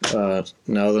 absolutely. Now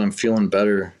that I'm feeling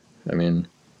better, I mean,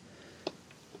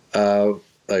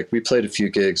 like we played a few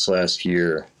gigs last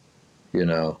year,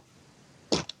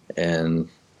 and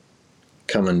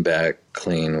coming back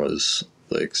clean was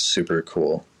like super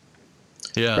cool.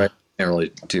 Yeah. Right? Can't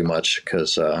really do much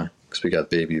because we got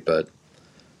baby, but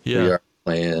Yeah. we are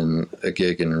playing a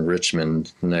gig in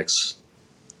Richmond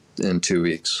in 2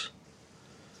 weeks.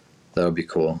 That would be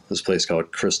cool. This place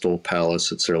called Crystal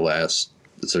Palace. It's their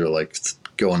like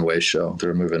going away show.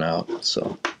 They're moving out,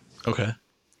 so Okay.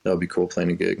 that would be cool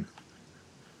playing a gig.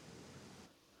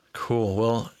 Cool.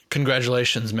 Well,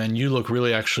 congratulations, man. You look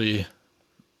really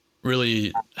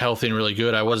healthy and really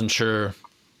good. I wasn't sure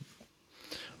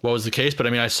what was the case, but I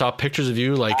mean, I saw pictures of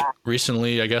you like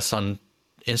recently, I guess on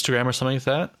Instagram or something like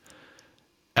that.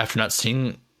 After not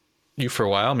seeing you for a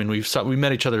while, I mean, we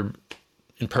met each other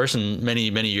in person many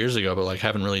years ago, but like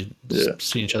haven't really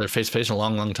seen each other face to face in a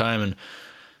long time. And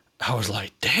I was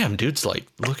like, damn, dude's like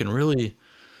looking really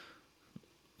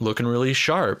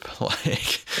sharp. Like,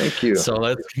 thank you.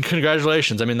 So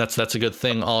congratulations. I mean, that's a good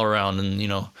thing all around. And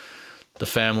the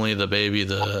family, the baby,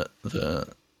 the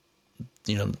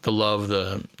love,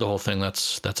 the whole thing.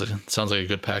 Sounds like a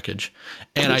good package.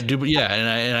 And I do, yeah.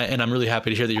 And I'm really happy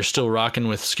to hear that you're still rocking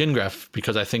with Skin Graft,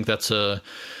 because I think that's a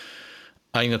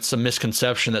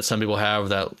misconception that some people have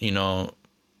that,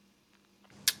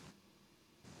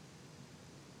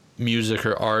 music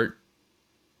or art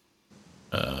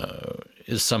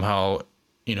is somehow,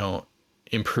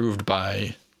 improved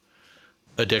by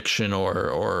addiction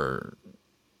or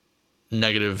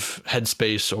negative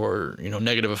headspace or,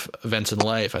 negative events in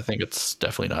life. I think it's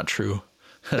definitely not true.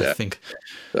 Yeah. I think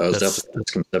that was definitely a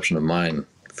misconception of mine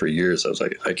for years. I was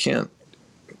like, I can't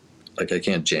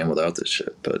jam without this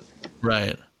shit, but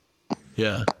right.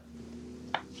 Yeah.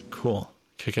 Cool.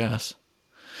 Kick ass.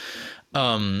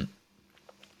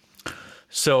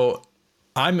 So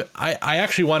I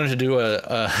actually wanted to do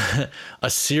a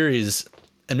series,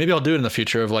 and maybe I'll do it in the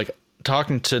future, of like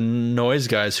talking to noise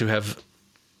guys who have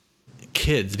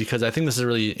kids, because I think this is a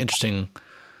really interesting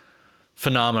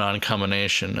phenomenon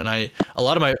combination. And a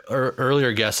lot of my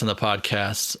earlier guests in the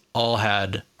podcasts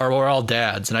were all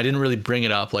dads, and I didn't really bring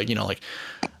it up, like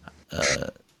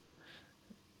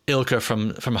Ilka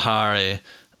from Hare,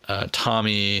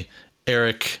 Tommy,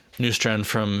 Eric Neustrand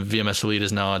from VMS Elite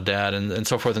is now a dad, and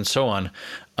so forth and so on.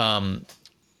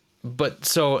 But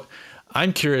so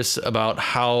I'm curious about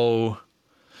how,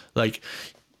 like,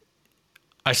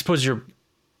 I suppose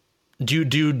do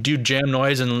you jam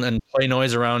noise and play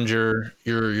noise around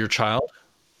your child?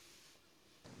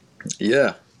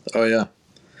 yeah. Oh yeah.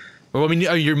 Well, I mean,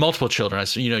 you're multiple children.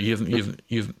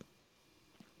 You've.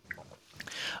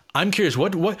 I'm curious,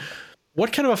 what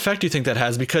kind of effect do you think that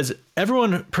has? Because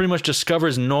everyone pretty much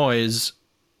discovers noise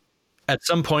at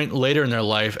some point later in their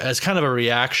life as kind of a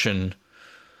reaction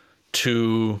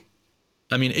to,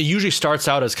 I mean, it usually starts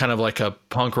out as kind of like a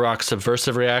punk rock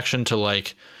subversive reaction to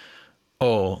like,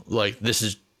 oh, like this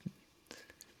is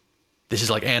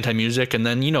like anti-music. And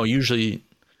then, usually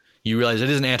you realize it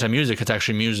isn't anti-music, it's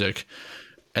actually music.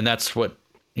 And that's what,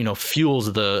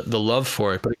 fuels the love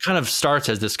for it. But it kind of starts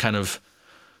as this kind of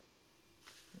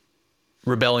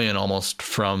rebellion almost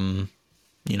from,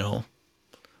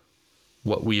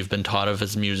 what we've been taught of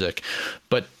as music.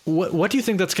 But what do you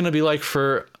think that's going to be like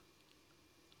for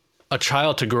a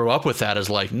child to grow up with that as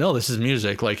like, no, this is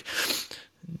music? Like,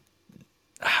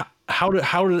 how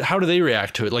do they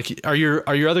react to it? Like, are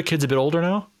your other kids a bit older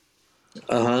now?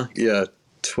 Yeah,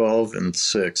 12 and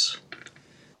 6.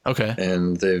 Okay.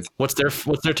 And what's their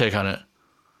take on it?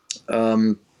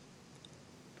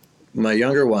 My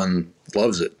younger one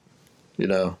loves it.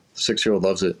 6-year-old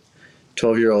loves it.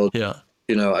 12-year-old, yeah,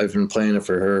 I've been playing it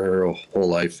for her whole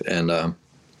life, and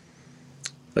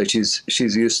like she's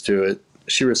used to it.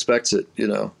 She respects it.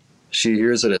 She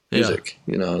hears it as music.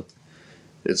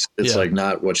 It's like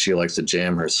not what she likes to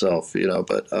jam herself.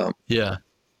 But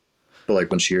but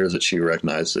like when she hears it, she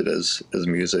recognizes it as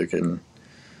music, and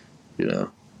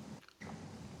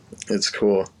it's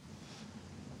cool.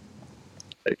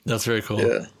 That's very cool.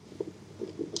 Yeah.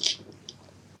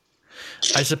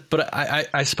 But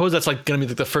I suppose that's like going to be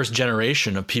like the first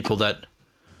generation of people that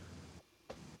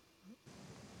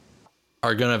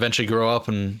are going to eventually grow up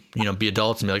and, be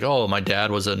adults and be like, oh, my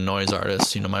dad was a noise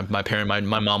artist. My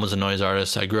mom was a noise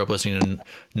artist. I grew up listening to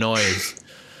noise.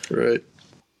 Right.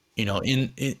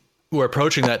 We're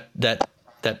approaching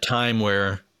that time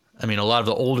where, a lot of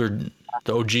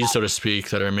the OGs, so to speak,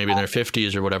 that are maybe in their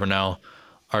 50s or whatever now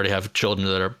already have children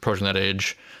that are approaching that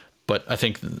age. But I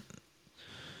think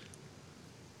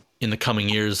in the coming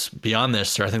years beyond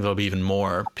this, I think there'll be even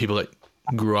more people that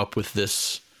grew up with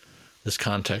this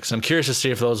context. I'm curious to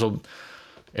see if those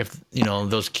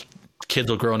kids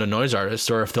will grow into noise artists,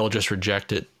 or if they'll just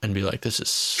reject it and be like, this is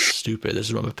stupid. This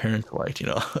is what my parents liked,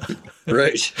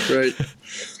 Right.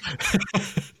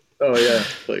 Oh yeah.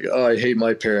 Like, oh, I hate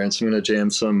my parents. I'm going to jam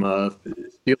some,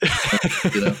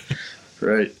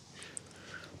 right.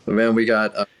 But man, we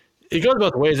got, it goes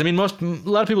both ways. A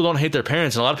lot of people don't hate their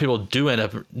parents, and a lot of people do end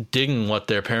up digging what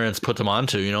their parents put them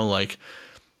onto,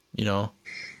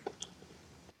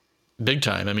 big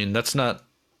time. That's not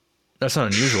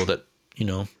unusual that,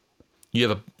 you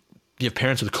have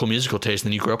parents with cool musical taste,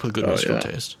 and then you grow up with good musical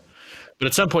taste. But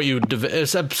at some point you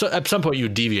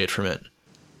deviate from it.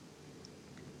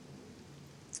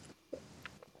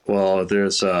 Well,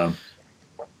 there's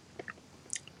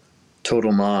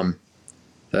Total Mom.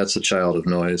 That's a child of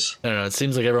noise. I don't know. It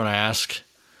seems like everyone I ask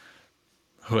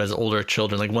who has older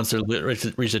children, like once they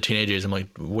reach the teenage age, I'm like,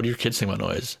 what do your kids think about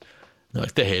noise? And they're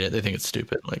like, they hate it. They think it's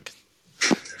stupid. Like,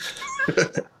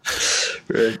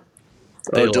 right.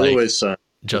 Oh, Dillaway's son.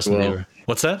 Justin Bieber.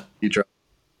 What's that?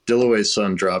 Dillaway's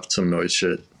son dropped some noise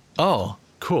shit. Oh,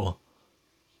 cool.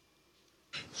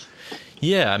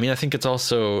 Yeah, I think it's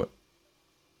also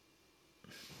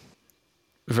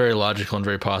very logical and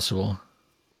very possible.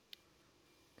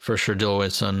 For sure,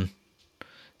 Dillaway's son.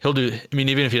 He'll do, even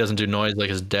if he doesn't do noise like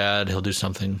his dad, he'll do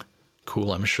something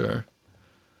cool, I'm sure,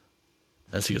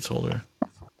 as he gets older.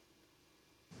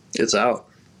 It's out.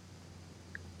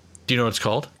 Do you know what it's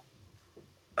called?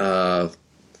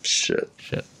 Shit.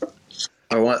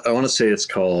 I want to say it's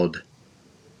called,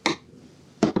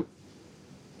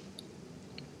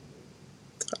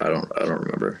 I don't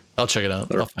remember. I'll check it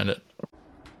out. I'll find it.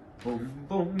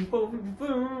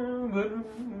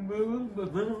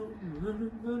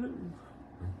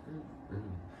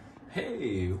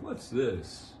 Hey, what's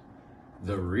this?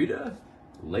 The Rita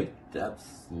Lake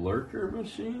Depth Lurker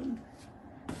Machine?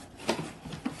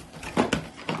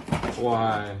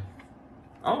 Why,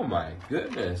 oh my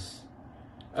goodness,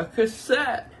 a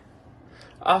cassette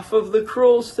off of the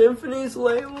Kroll Symphonies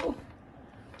label?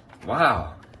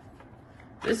 Wow,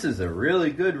 this is a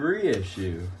really good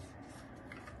reissue.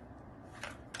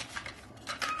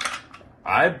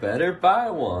 I better buy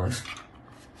one.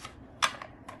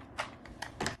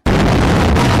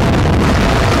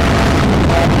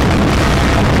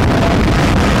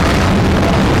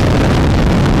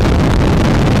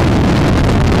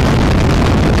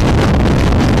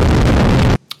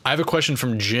 I have a question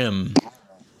from Jim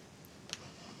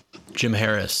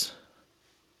Harris.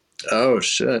 Oh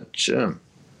shit, Jim.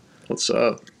 What's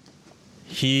up?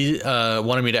 He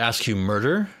wanted me to ask you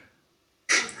murder.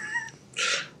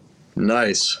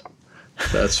 Nice.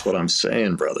 That's what I'm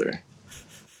saying, brother.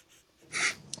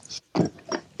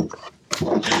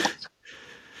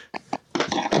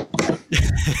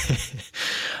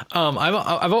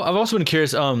 I've also been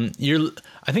curious. I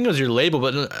think it was your label,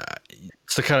 but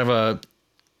it's the kind of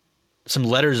some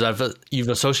letters you've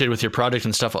associated with your project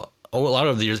and stuff. A lot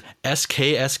of the years.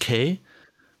 SKSK.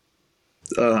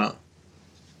 How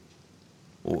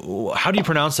do you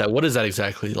pronounce that? What is that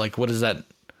exactly? Like, what is that?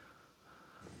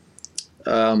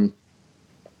 Is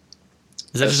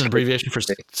that just an abbreviation for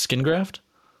skin graft?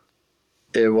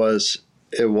 It was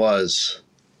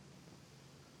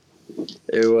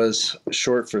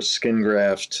short for skin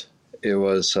graft. It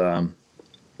was, I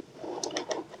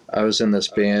was in this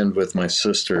band with my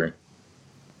sister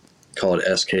called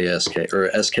SKSK or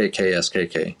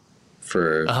SKK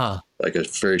for like a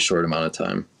very short amount of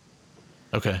time.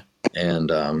 Okay.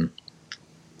 And,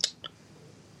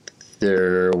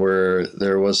 there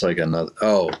was like another,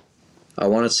 I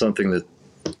wanted something that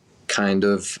kind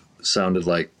of sounded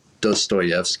like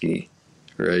Dostoevsky,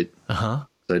 right? Uh-huh.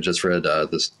 I just read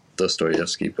this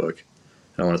Dostoevsky book.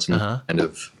 I wanted some kind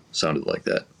of sounded like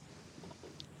that.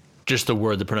 Just the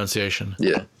word, the pronunciation.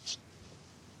 Yeah.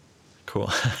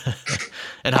 Cool.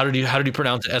 And how did you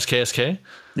pronounce it? SKSK?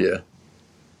 Yeah.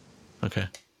 Okay.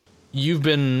 You've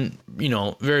been,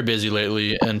 very busy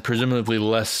lately, and presumably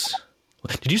less.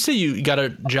 Did you say you got a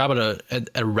job at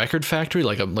a record factory,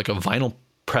 like a vinyl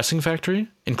pressing factory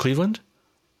in Cleveland?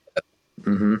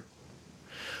 Mm-hmm.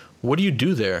 What do you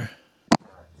do there?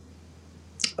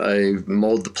 I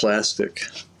mold the plastic.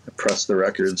 I press the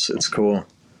records. It's cool.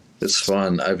 It's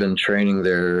fun. I've been training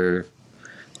there.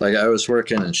 Like, I was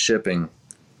working in shipping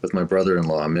with my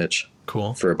brother-in-law, Mitch.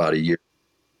 Cool. For about a year.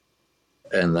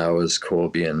 And that was cool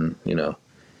being the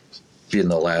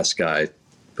last guy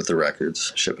with the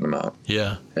records, shipping them out.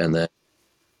 Yeah. And then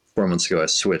 4 months ago, I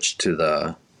switched to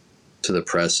the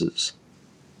presses.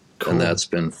 Cool. And that's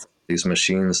been these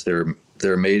machines. They're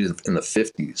made in the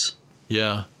 50s.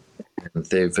 Yeah. And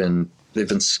they've been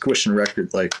squishing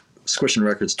records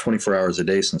 24 hours a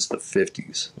day since the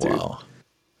 50s. Dude. Wow.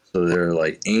 So they're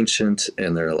like ancient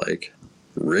and they're like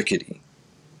rickety.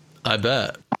 I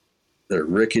bet. They're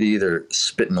rickety. They're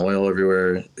spitting oil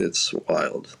everywhere. It's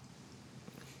wild.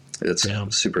 It's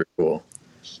super cool.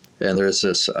 And there's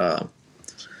this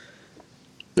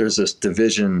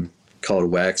division called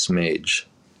Wax Mage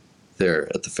there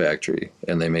at the factory,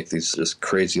 and they make these just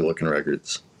crazy looking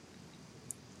records.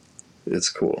 It's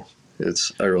cool.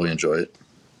 I really enjoy it.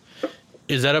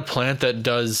 Is that a plant that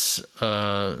does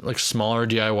like smaller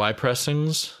DIY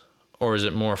pressings, or is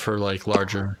it more for like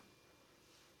larger?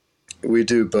 We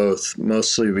do both.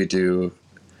 Mostly we do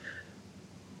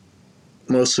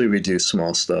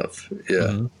small stuff. Yeah.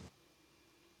 Mm-hmm.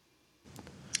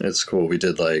 It's cool. We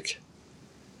did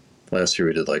last year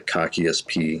we did Cock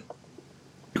ESP.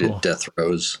 We did Death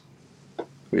Rose.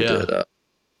 We did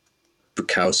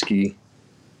Bukowski.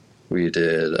 We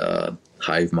did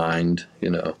Hive Mind,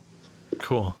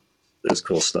 Cool. There's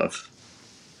cool stuff.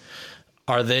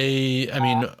 Are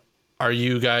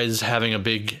you guys having a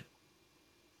big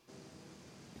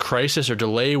crisis or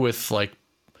delay with like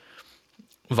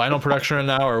vinyl production right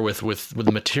now, or with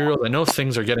the materials? I know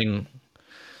things are getting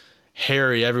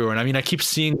hairy everywhere. And I keep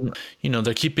seeing,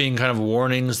 there keep being kind of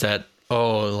warnings that,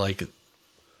 like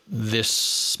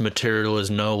this material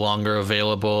is no longer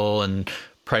available and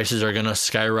prices are going to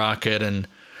skyrocket. And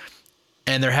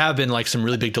there have been like some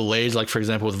really big delays, like for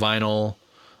example, with vinyl.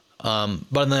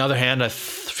 But on the other hand, I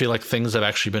feel like things have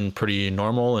actually been pretty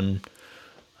normal. And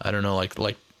I don't know,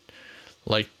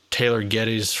 like Taylor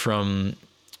Geddes from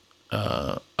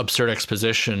Absurd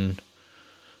Exposition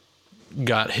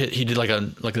got hit. He did like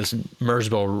this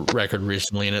Merzbow record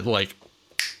recently, and it like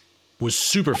was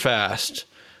super fast,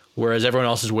 whereas everyone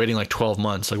else is waiting like 12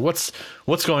 months. Like what's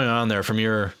going on there from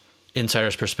your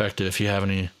insider's perspective, if you have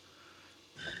any?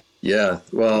 Yeah,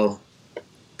 well,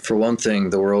 for one thing,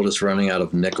 the world is running out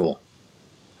of nickel,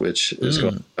 which is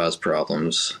going to cause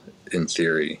problems in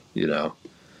theory,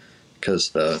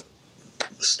 because the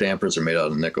stampers are made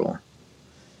out of nickel,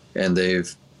 and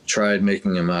they've tried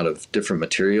making them out of different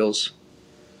materials,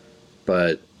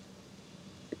 but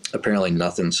apparently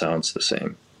nothing sounds the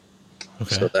same.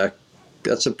 Okay. So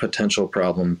that's a potential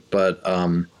problem, but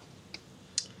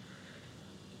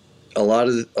a lot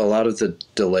of the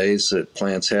delays that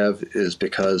plants have is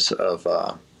because of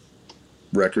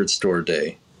record store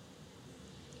day.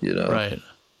 Right.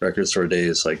 Record store day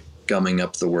is like gumming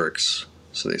up the works,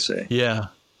 so they say. Yeah.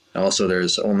 Also,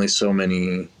 there's only so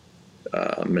many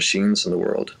machines in the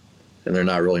world, and they're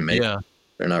not really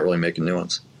making new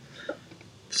ones.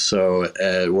 So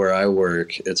at where I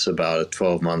work, it's about a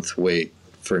 12-month wait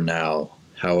for now.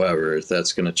 However,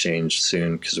 that's going to change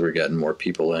soon because we're getting more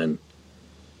people in,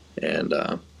 and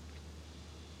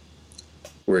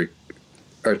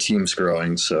our team's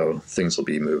growing, so things will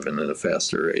be moving at a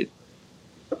faster rate.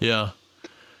 Yeah.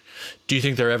 Do you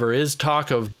think there ever is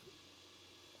talk of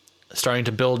starting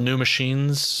to build new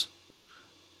machines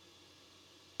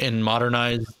and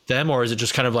modernize them, or is it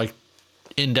just kind of like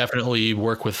indefinitely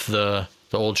work with the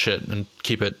old shit and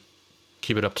keep it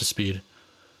up to speed?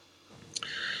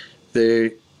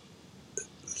 I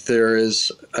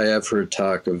have heard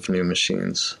talk of new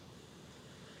machines.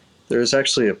 There's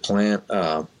actually a plant,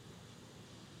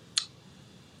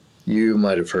 you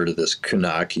might have heard of this,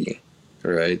 Kunaki,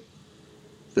 right?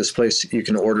 This place, you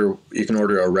can order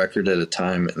a record at a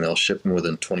time and they'll ship them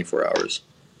within 24 hours.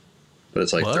 But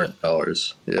it's like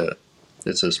 $30. Yeah.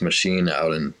 It's this machine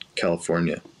out in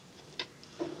California.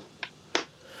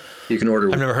 You can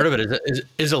order. I've never heard of it.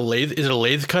 Is it a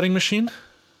lathe cutting machine?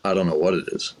 I don't know what it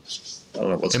is. I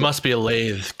don't know what's. It must be a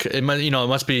lathe. It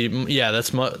must be. Yeah,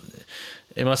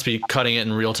 it must be cutting it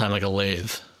in real time like a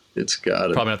lathe. It's got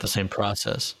to. Probably not the same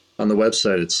process. On the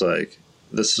website, it's like,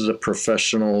 this is a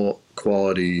professional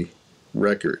quality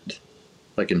record,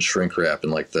 like in shrink wrap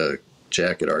and like the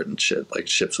jacket art and shit, like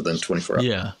ships within 24 hours.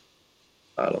 Yeah.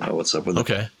 I don't know what's up with it.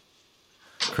 Okay.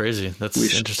 Crazy. That's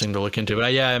interesting to look into.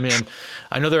 But yeah, I mean,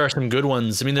 I know there are some good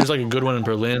ones. I mean, there's like a good one in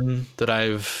Berlin that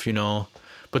I've,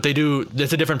 but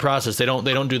it's a different process. They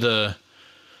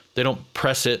don't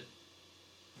press it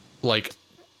like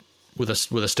with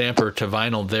a stamper to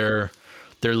vinyl. They're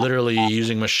literally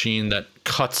using a machine that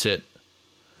cuts it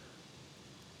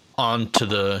onto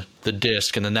the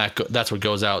disc, and then that's what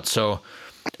goes out. So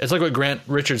it's like what Grant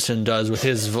Richardson does with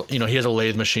his, he has a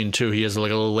lathe machine too. He has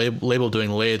like a little label doing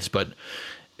lathes, but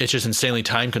it's just insanely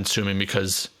time consuming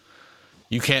because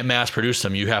you can't mass produce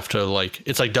them. You have to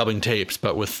it's like dubbing tapes,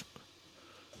 but with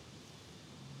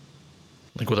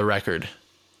a record,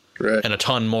 right? And a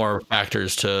ton more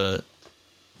factors to,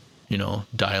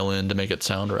 dial in to make it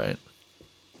sound right.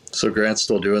 So Grant's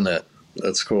still doing that.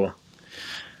 That's cool.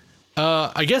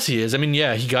 I guess he is. I mean,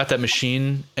 yeah, he got that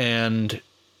machine, and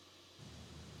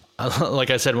like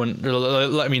I said,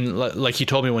 like he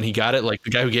told me when he got it, like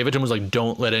the guy who gave it to him was like,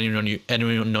 don't let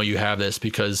anyone know you have this,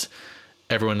 because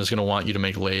everyone is going to want you to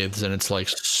make lathes, and it's like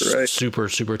super,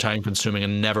 super time consuming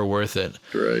and never worth it.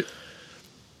 Right.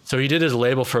 So he did his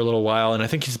label for a little while, and I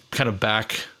think he's kind of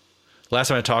back. Last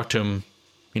time I talked to him,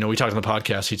 we talked on the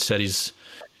podcast, he said he's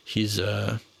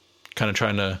kind of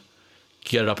trying to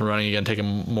get it up and running again, take a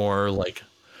more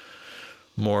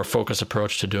focused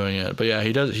approach to doing it. But yeah,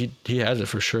 he does. He has it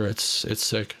for sure. It's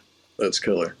sick. That's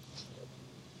killer.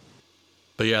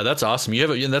 But yeah, that's awesome.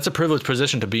 That's a privileged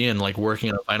position to be in, like working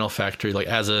in a vinyl factory, like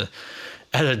as a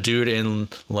dude in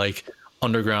like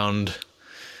underground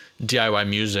DIY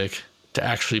music, to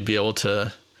actually be able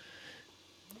to,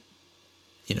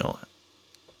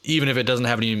 even if it doesn't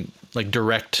have any like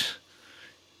direct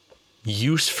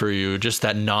use for you, just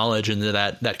that knowledge and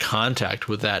that contact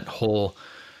with that whole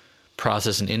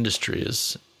process and industry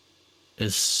is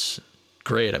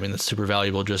great. I mean, that's super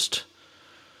valuable. Just,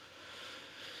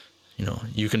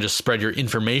 you can just spread your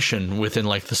information within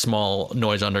like the small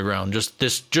noise underground.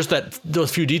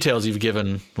 Those few details you've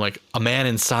given, like a man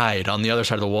inside on the other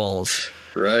side of the walls.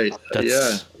 Right.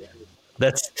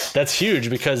 That's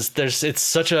huge, because it's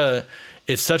such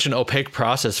an opaque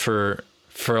process for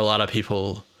a lot of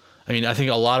people. I mean, I think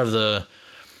a lot of the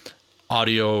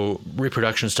audio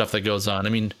reproduction stuff that goes on, I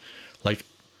mean, like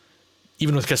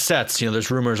even with cassettes,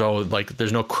 there's rumors, like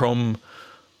there's no chrome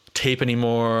tape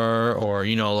anymore, or,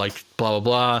 like blah, blah,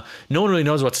 blah. No one really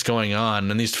knows what's going on.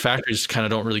 And these factories kind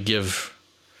of don't really give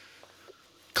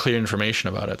clear information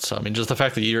about it. So, I mean, just the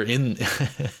fact that you're in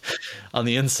on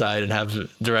the inside and have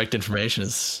direct information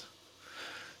it's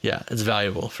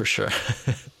valuable for sure.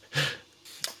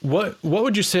 What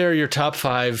would you say are your top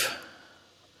 5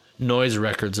 noise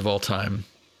records of all time?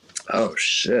 Oh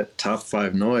shit. Top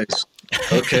 5 noise.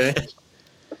 Okay.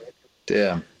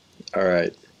 Damn. All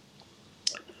right.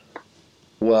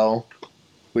 Well,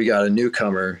 we got a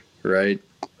newcomer, right?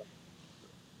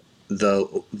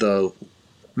 The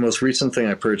most recent thing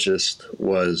I purchased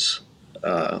was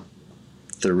the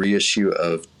reissue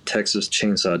of Texas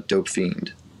Chainsaw Dope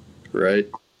Fiend, right?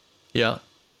 Yeah.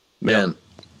 Man,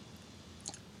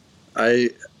 I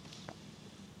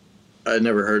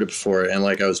never heard it before, and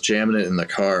like I was jamming it in the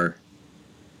car,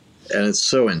 and it's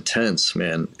so intense,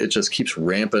 man. It just keeps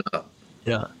ramping up.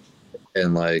 Yeah.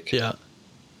 And like, yeah,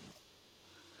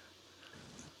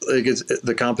 like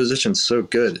the composition's so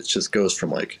good. It just goes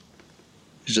from like,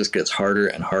 it just gets harder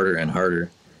and harder and harder.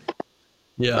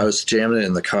 Yeah. I was jamming it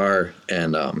in the car,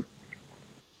 and I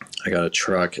got a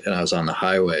truck, and I was on the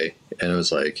highway, and it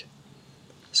was like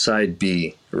side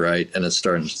B, right? And it's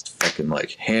starting to fucking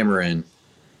like hammering,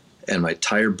 and my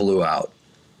tire blew out,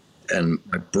 and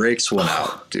my brakes went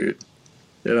out, dude.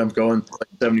 And I'm going like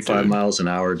 75 miles an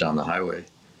hour down the highway,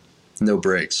 no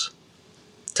brakes.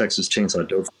 Texas Chainsaw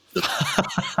Dope,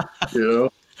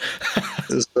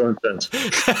 it's so intense.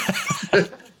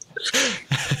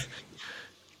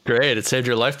 Great, it saved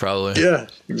your life probably. Yeah,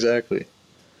 exactly.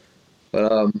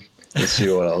 But let's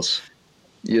see what else.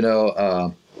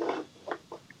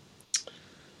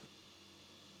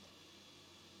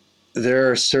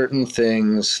 There are certain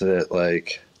things that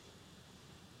like,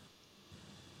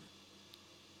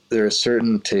 there are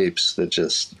certain tapes that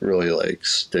just really like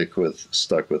stuck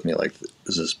with me. Like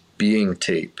this is Being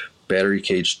tape, Battery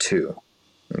Cage 2.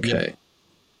 Okay.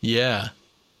 Yeah.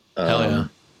 Hell yeah.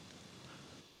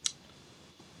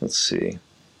 Let's see.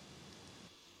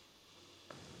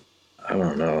 I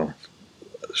don't know.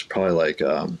 It's probably like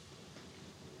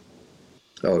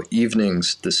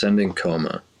Evenings, Descending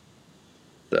Coma.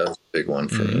 That big one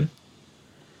for me.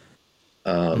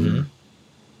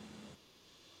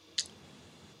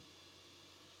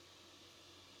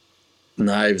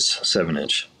 Knives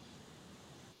 7-inch.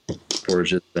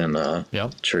 Borges and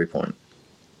Cherry Point.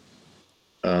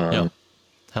 Hell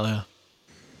yeah.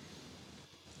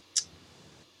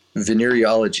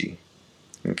 Venereology.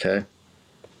 Okay.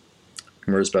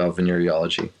 Merzbow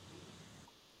Venereology.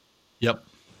 Yep.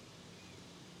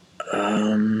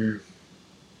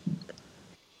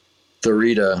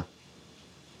 Thurita.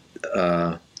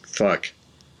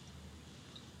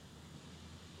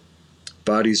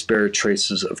 Bodies bear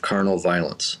traces of carnal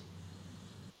violence.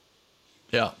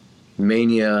 Yeah.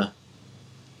 Mania.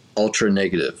 Ultra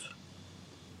negative.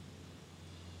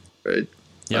 Right?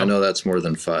 Yep. I know that's more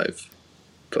than 5,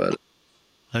 but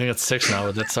I think it's 6 now,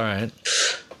 but that's all right.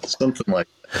 something like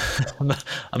that.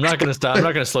 I'm not gonna stop. I'm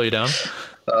not gonna slow you down.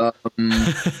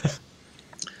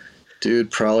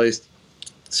 Dude, probably.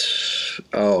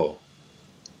 Oh.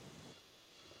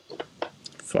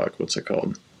 Fuck, what's it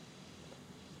called?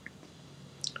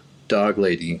 Dog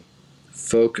Lady.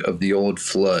 Folk of the Old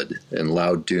Flood and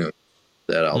Loud Doom.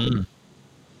 That album.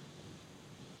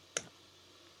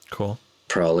 Cool.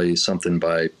 Probably something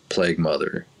by Plague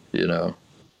Mother, you know?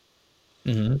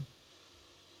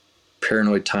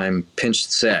 Paranoid Time,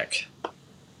 Pinched Sack.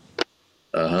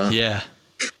 Yeah.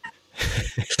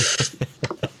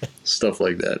 Stuff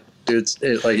like that. Dude,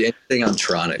 like anything on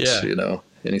Tronics, you know?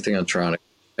 Anything on Tronics,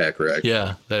 back rack.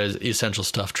 Yeah, that is essential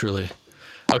stuff, truly.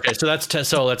 Okay, so that's 10.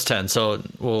 So that's 10. So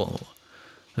we'll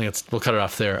cut it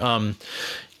off there.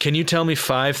 Can you tell me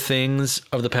 5 things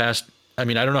of the past? I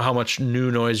mean, I don't know how much new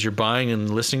noise you're buying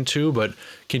and listening to, but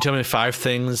can you tell me 5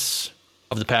 things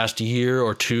of the past year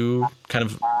or 2 kind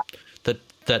of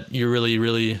that you're really,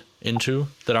 really into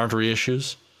that aren't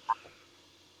reissues?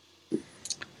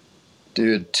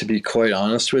 Dude, to be quite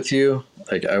honest with you,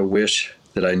 like I wish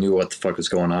that I knew what the fuck was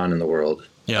going on in the world.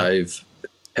 Yeah. I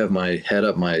have my head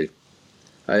up my...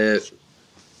 I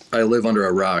live under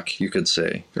a rock, you could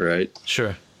say, right?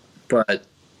 Sure. But,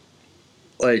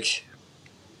 like...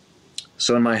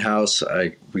 So in my house,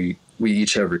 we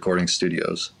each have recording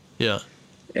studios. Yeah.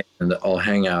 And I'll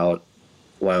hang out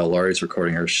while Laurie's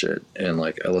recording her shit. And,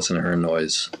 like, I listen to her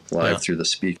noise live through the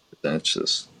speakers. And it's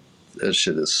just... That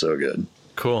shit is so good.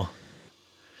 Cool.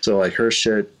 So, like, her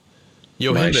shit...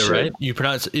 Yohimbe, right? You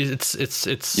pronounce it's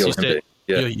Yohimbe.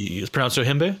 You pronounce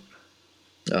Yohimbe?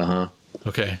 Uh-huh.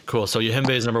 Okay, cool. So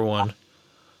Yohimbe is number 1.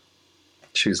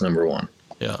 She's number 1.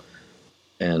 Yeah.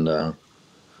 And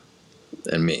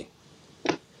me.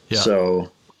 Yeah.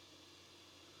 So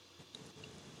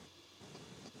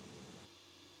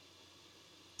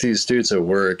these dudes at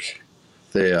work,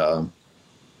 they one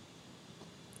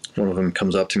of them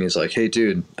comes up to me, he's like, "Hey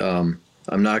dude, I'm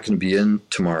not gonna be in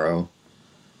tomorrow.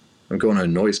 I'm going to a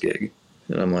noise gig."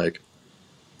 And I'm like,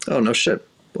 "Oh no shit.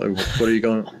 Like, what are you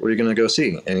gonna go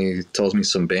see?" And he tells me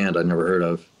some band I'd never heard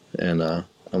of. And I'm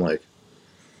like,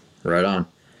 right on.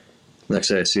 Next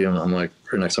day I see him, I'm like,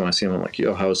 or next time I see him, I'm like,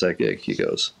 "Yo, how was that gig?" He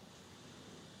goes,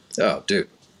 "Oh, dude,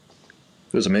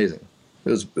 it was amazing.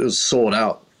 It was sold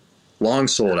out, long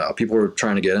sold out. People were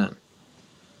trying to get in."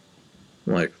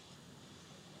 I'm like,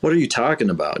 "What are you talking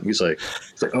about?" And he's like,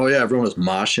 "Oh yeah, everyone was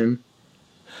moshing."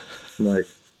 I'm like,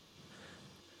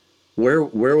 Where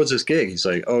was this gig?" He's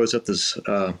like, "Oh, it's at this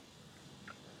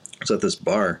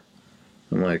bar."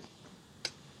 I'm like,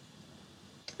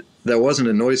 "That wasn't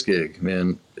a noise gig,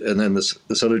 man." And then this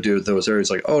other dude that was there, he's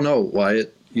like, "Oh no,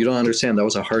 Wyatt, you don't understand. That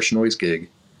was a Harsh Noise gig."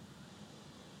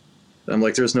 I'm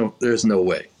like, there's no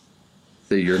way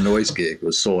that your noise gig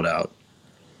was sold out.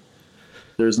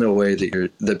 There's no way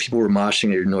that people were moshing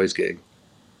at your noise gig.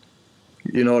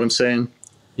 You know what I'm saying?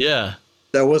 Yeah.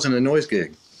 That wasn't a noise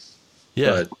gig. Yeah.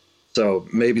 But, so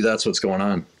maybe that's what's going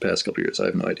on the past couple of years. I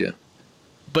have no idea.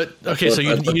 But okay, so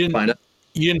you didn't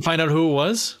find out who it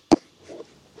was?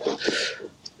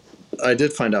 I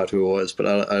did find out who it was, but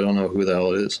I don't know who the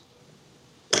hell it is.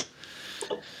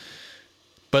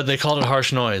 But they called it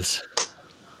Harsh Noise.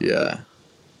 Yeah.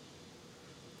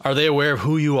 Are they aware of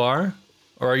who you are,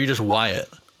 or are you just Wyatt?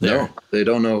 No, they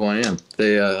don't know who I am.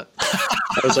 They, I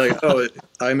was like, "Oh,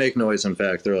 I make noise." In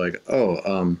fact, they're like,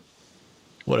 "Oh,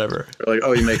 whatever." They're like,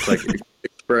 "Oh, you make like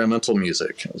experimental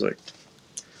music." I was like,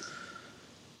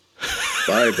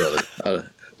 "Bye,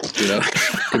 brother.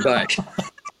 Goodbye."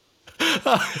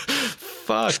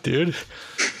 Fuck, dude.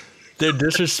 They're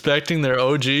disrespecting their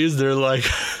OGs. They're like,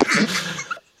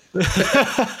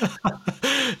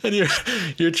 and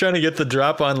you're trying to get the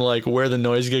drop on like where the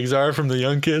noise gigs are from the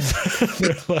young kids.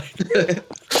 They're like,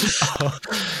 oh,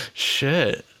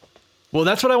 shit. Well,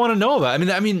 that's what I want to know about.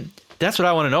 I mean, That's what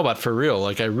I want to know about for real.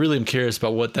 Like, I really am curious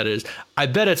about what that is. I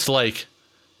bet it's like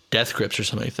death grips or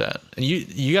something like that. And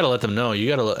you got to let them know. You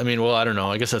got to, I mean, well, I don't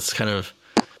know. I guess that's kind of,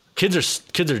 kids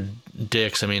are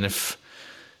dicks. I mean, if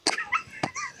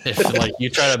like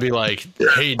you try to be like,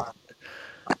 hey,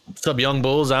 what's up, young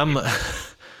bulls?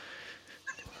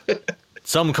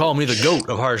 Some call me the goat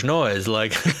of harsh noise.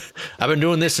 Like, I've been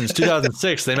doing this since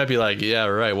 2006. They might be like, yeah,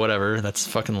 right, whatever. That's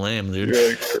fucking lame, dude. You're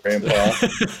like, grandpa.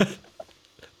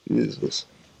 Jesus.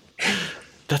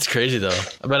 That's crazy though.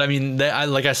 But I mean,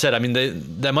 like I said, I mean,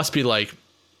 that must be like,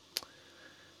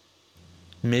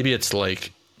 maybe it's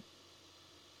like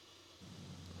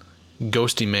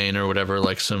Ghosty Mane or whatever,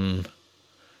 like some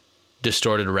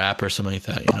distorted rap or something like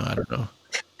that. You know, I don't know.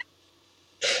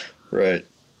 Right.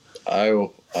 I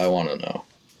want to know.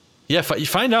 Yeah, you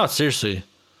find out, seriously.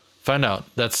 Find out.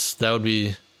 That would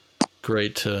be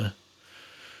great to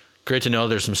know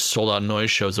there's some sold out noise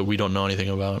shows that we don't know anything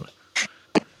about.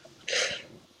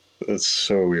 That's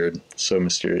so weird. So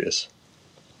mysterious.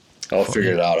 I'll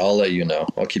figure it out. I'll let you know.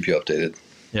 I'll keep you updated.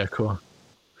 Yeah, cool.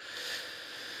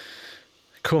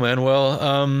 Cool, man.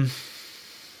 Well,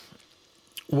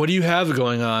 what do you have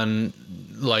going on,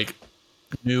 like,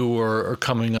 new or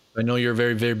coming up? I know you're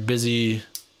very, very busy.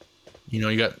 You know,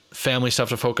 you got family stuff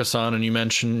to focus on, and you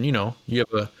mentioned, you know, you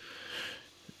have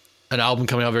an album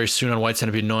coming out very soon on White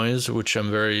Centipede Noise, which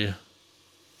I'm very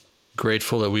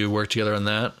grateful that we worked together on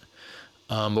that.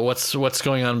 But what's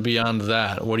going on beyond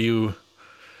that? What do you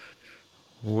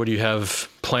have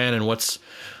planned, and what's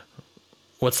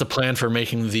the plan for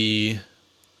making the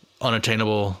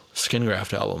Unattainable Skin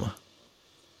Graft album?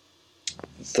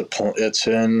 It's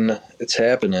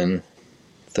happening.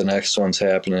 The next one's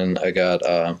happening. I got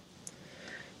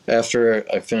after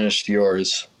I finished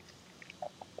yours,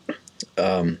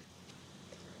 like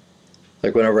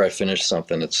whenever I finish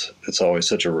something, it's always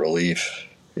such a relief,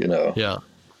 you know. Yeah.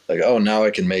 Like, oh, now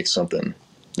I can make something.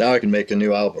 Now I can make a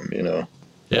new album, you know.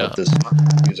 Yeah. This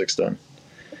music's done.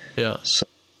 Yeah. So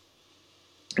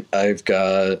I've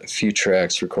got a few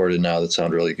tracks recorded now that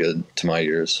sound really good to my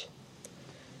ears.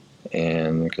 And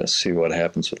I'm going to see what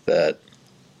happens with that.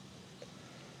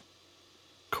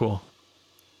 Cool.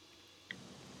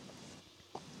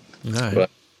 Nice. But I'm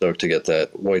stoked to get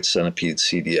that White Centipede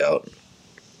CD out.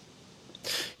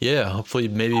 Yeah, hopefully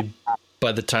maybe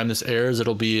by the time this airs,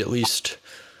 it'll be at least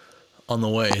on the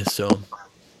way. So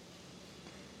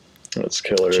That's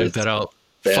killer. check that out.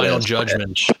 Badass Final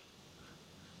Judgment.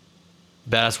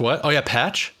 Badass what? Oh yeah,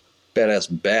 Patch?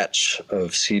 Badass batch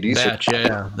of CDs. Batch,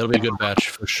 yeah. That'll be a good batch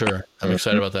for sure. I'm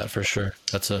excited about that for sure.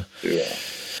 That's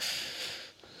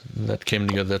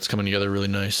coming together really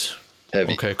nice.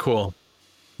 Heavy. Okay, cool.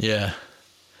 Yeah.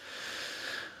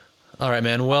 All right,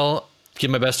 man. Well, give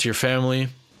my best to your family.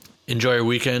 Enjoy your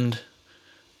weekend.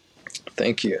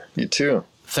 Thank you. You too.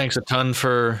 Thanks a ton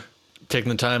for taking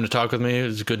the time to talk with me. It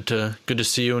was good to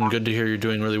see you and good to hear you're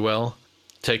doing really well.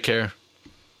 Take care.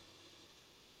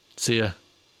 See ya.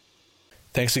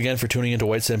 Thanks again for tuning into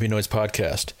White Centipede Noise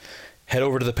Podcast. Head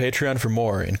over to the Patreon for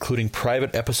more, including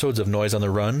private episodes of Noise on the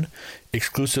Run,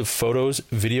 exclusive photos,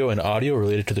 video, and audio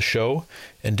related to the show,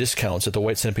 and discounts at the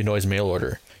White Centipede Noise mail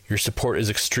order. Your support is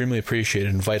extremely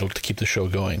appreciated and vital to keep the show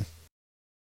going.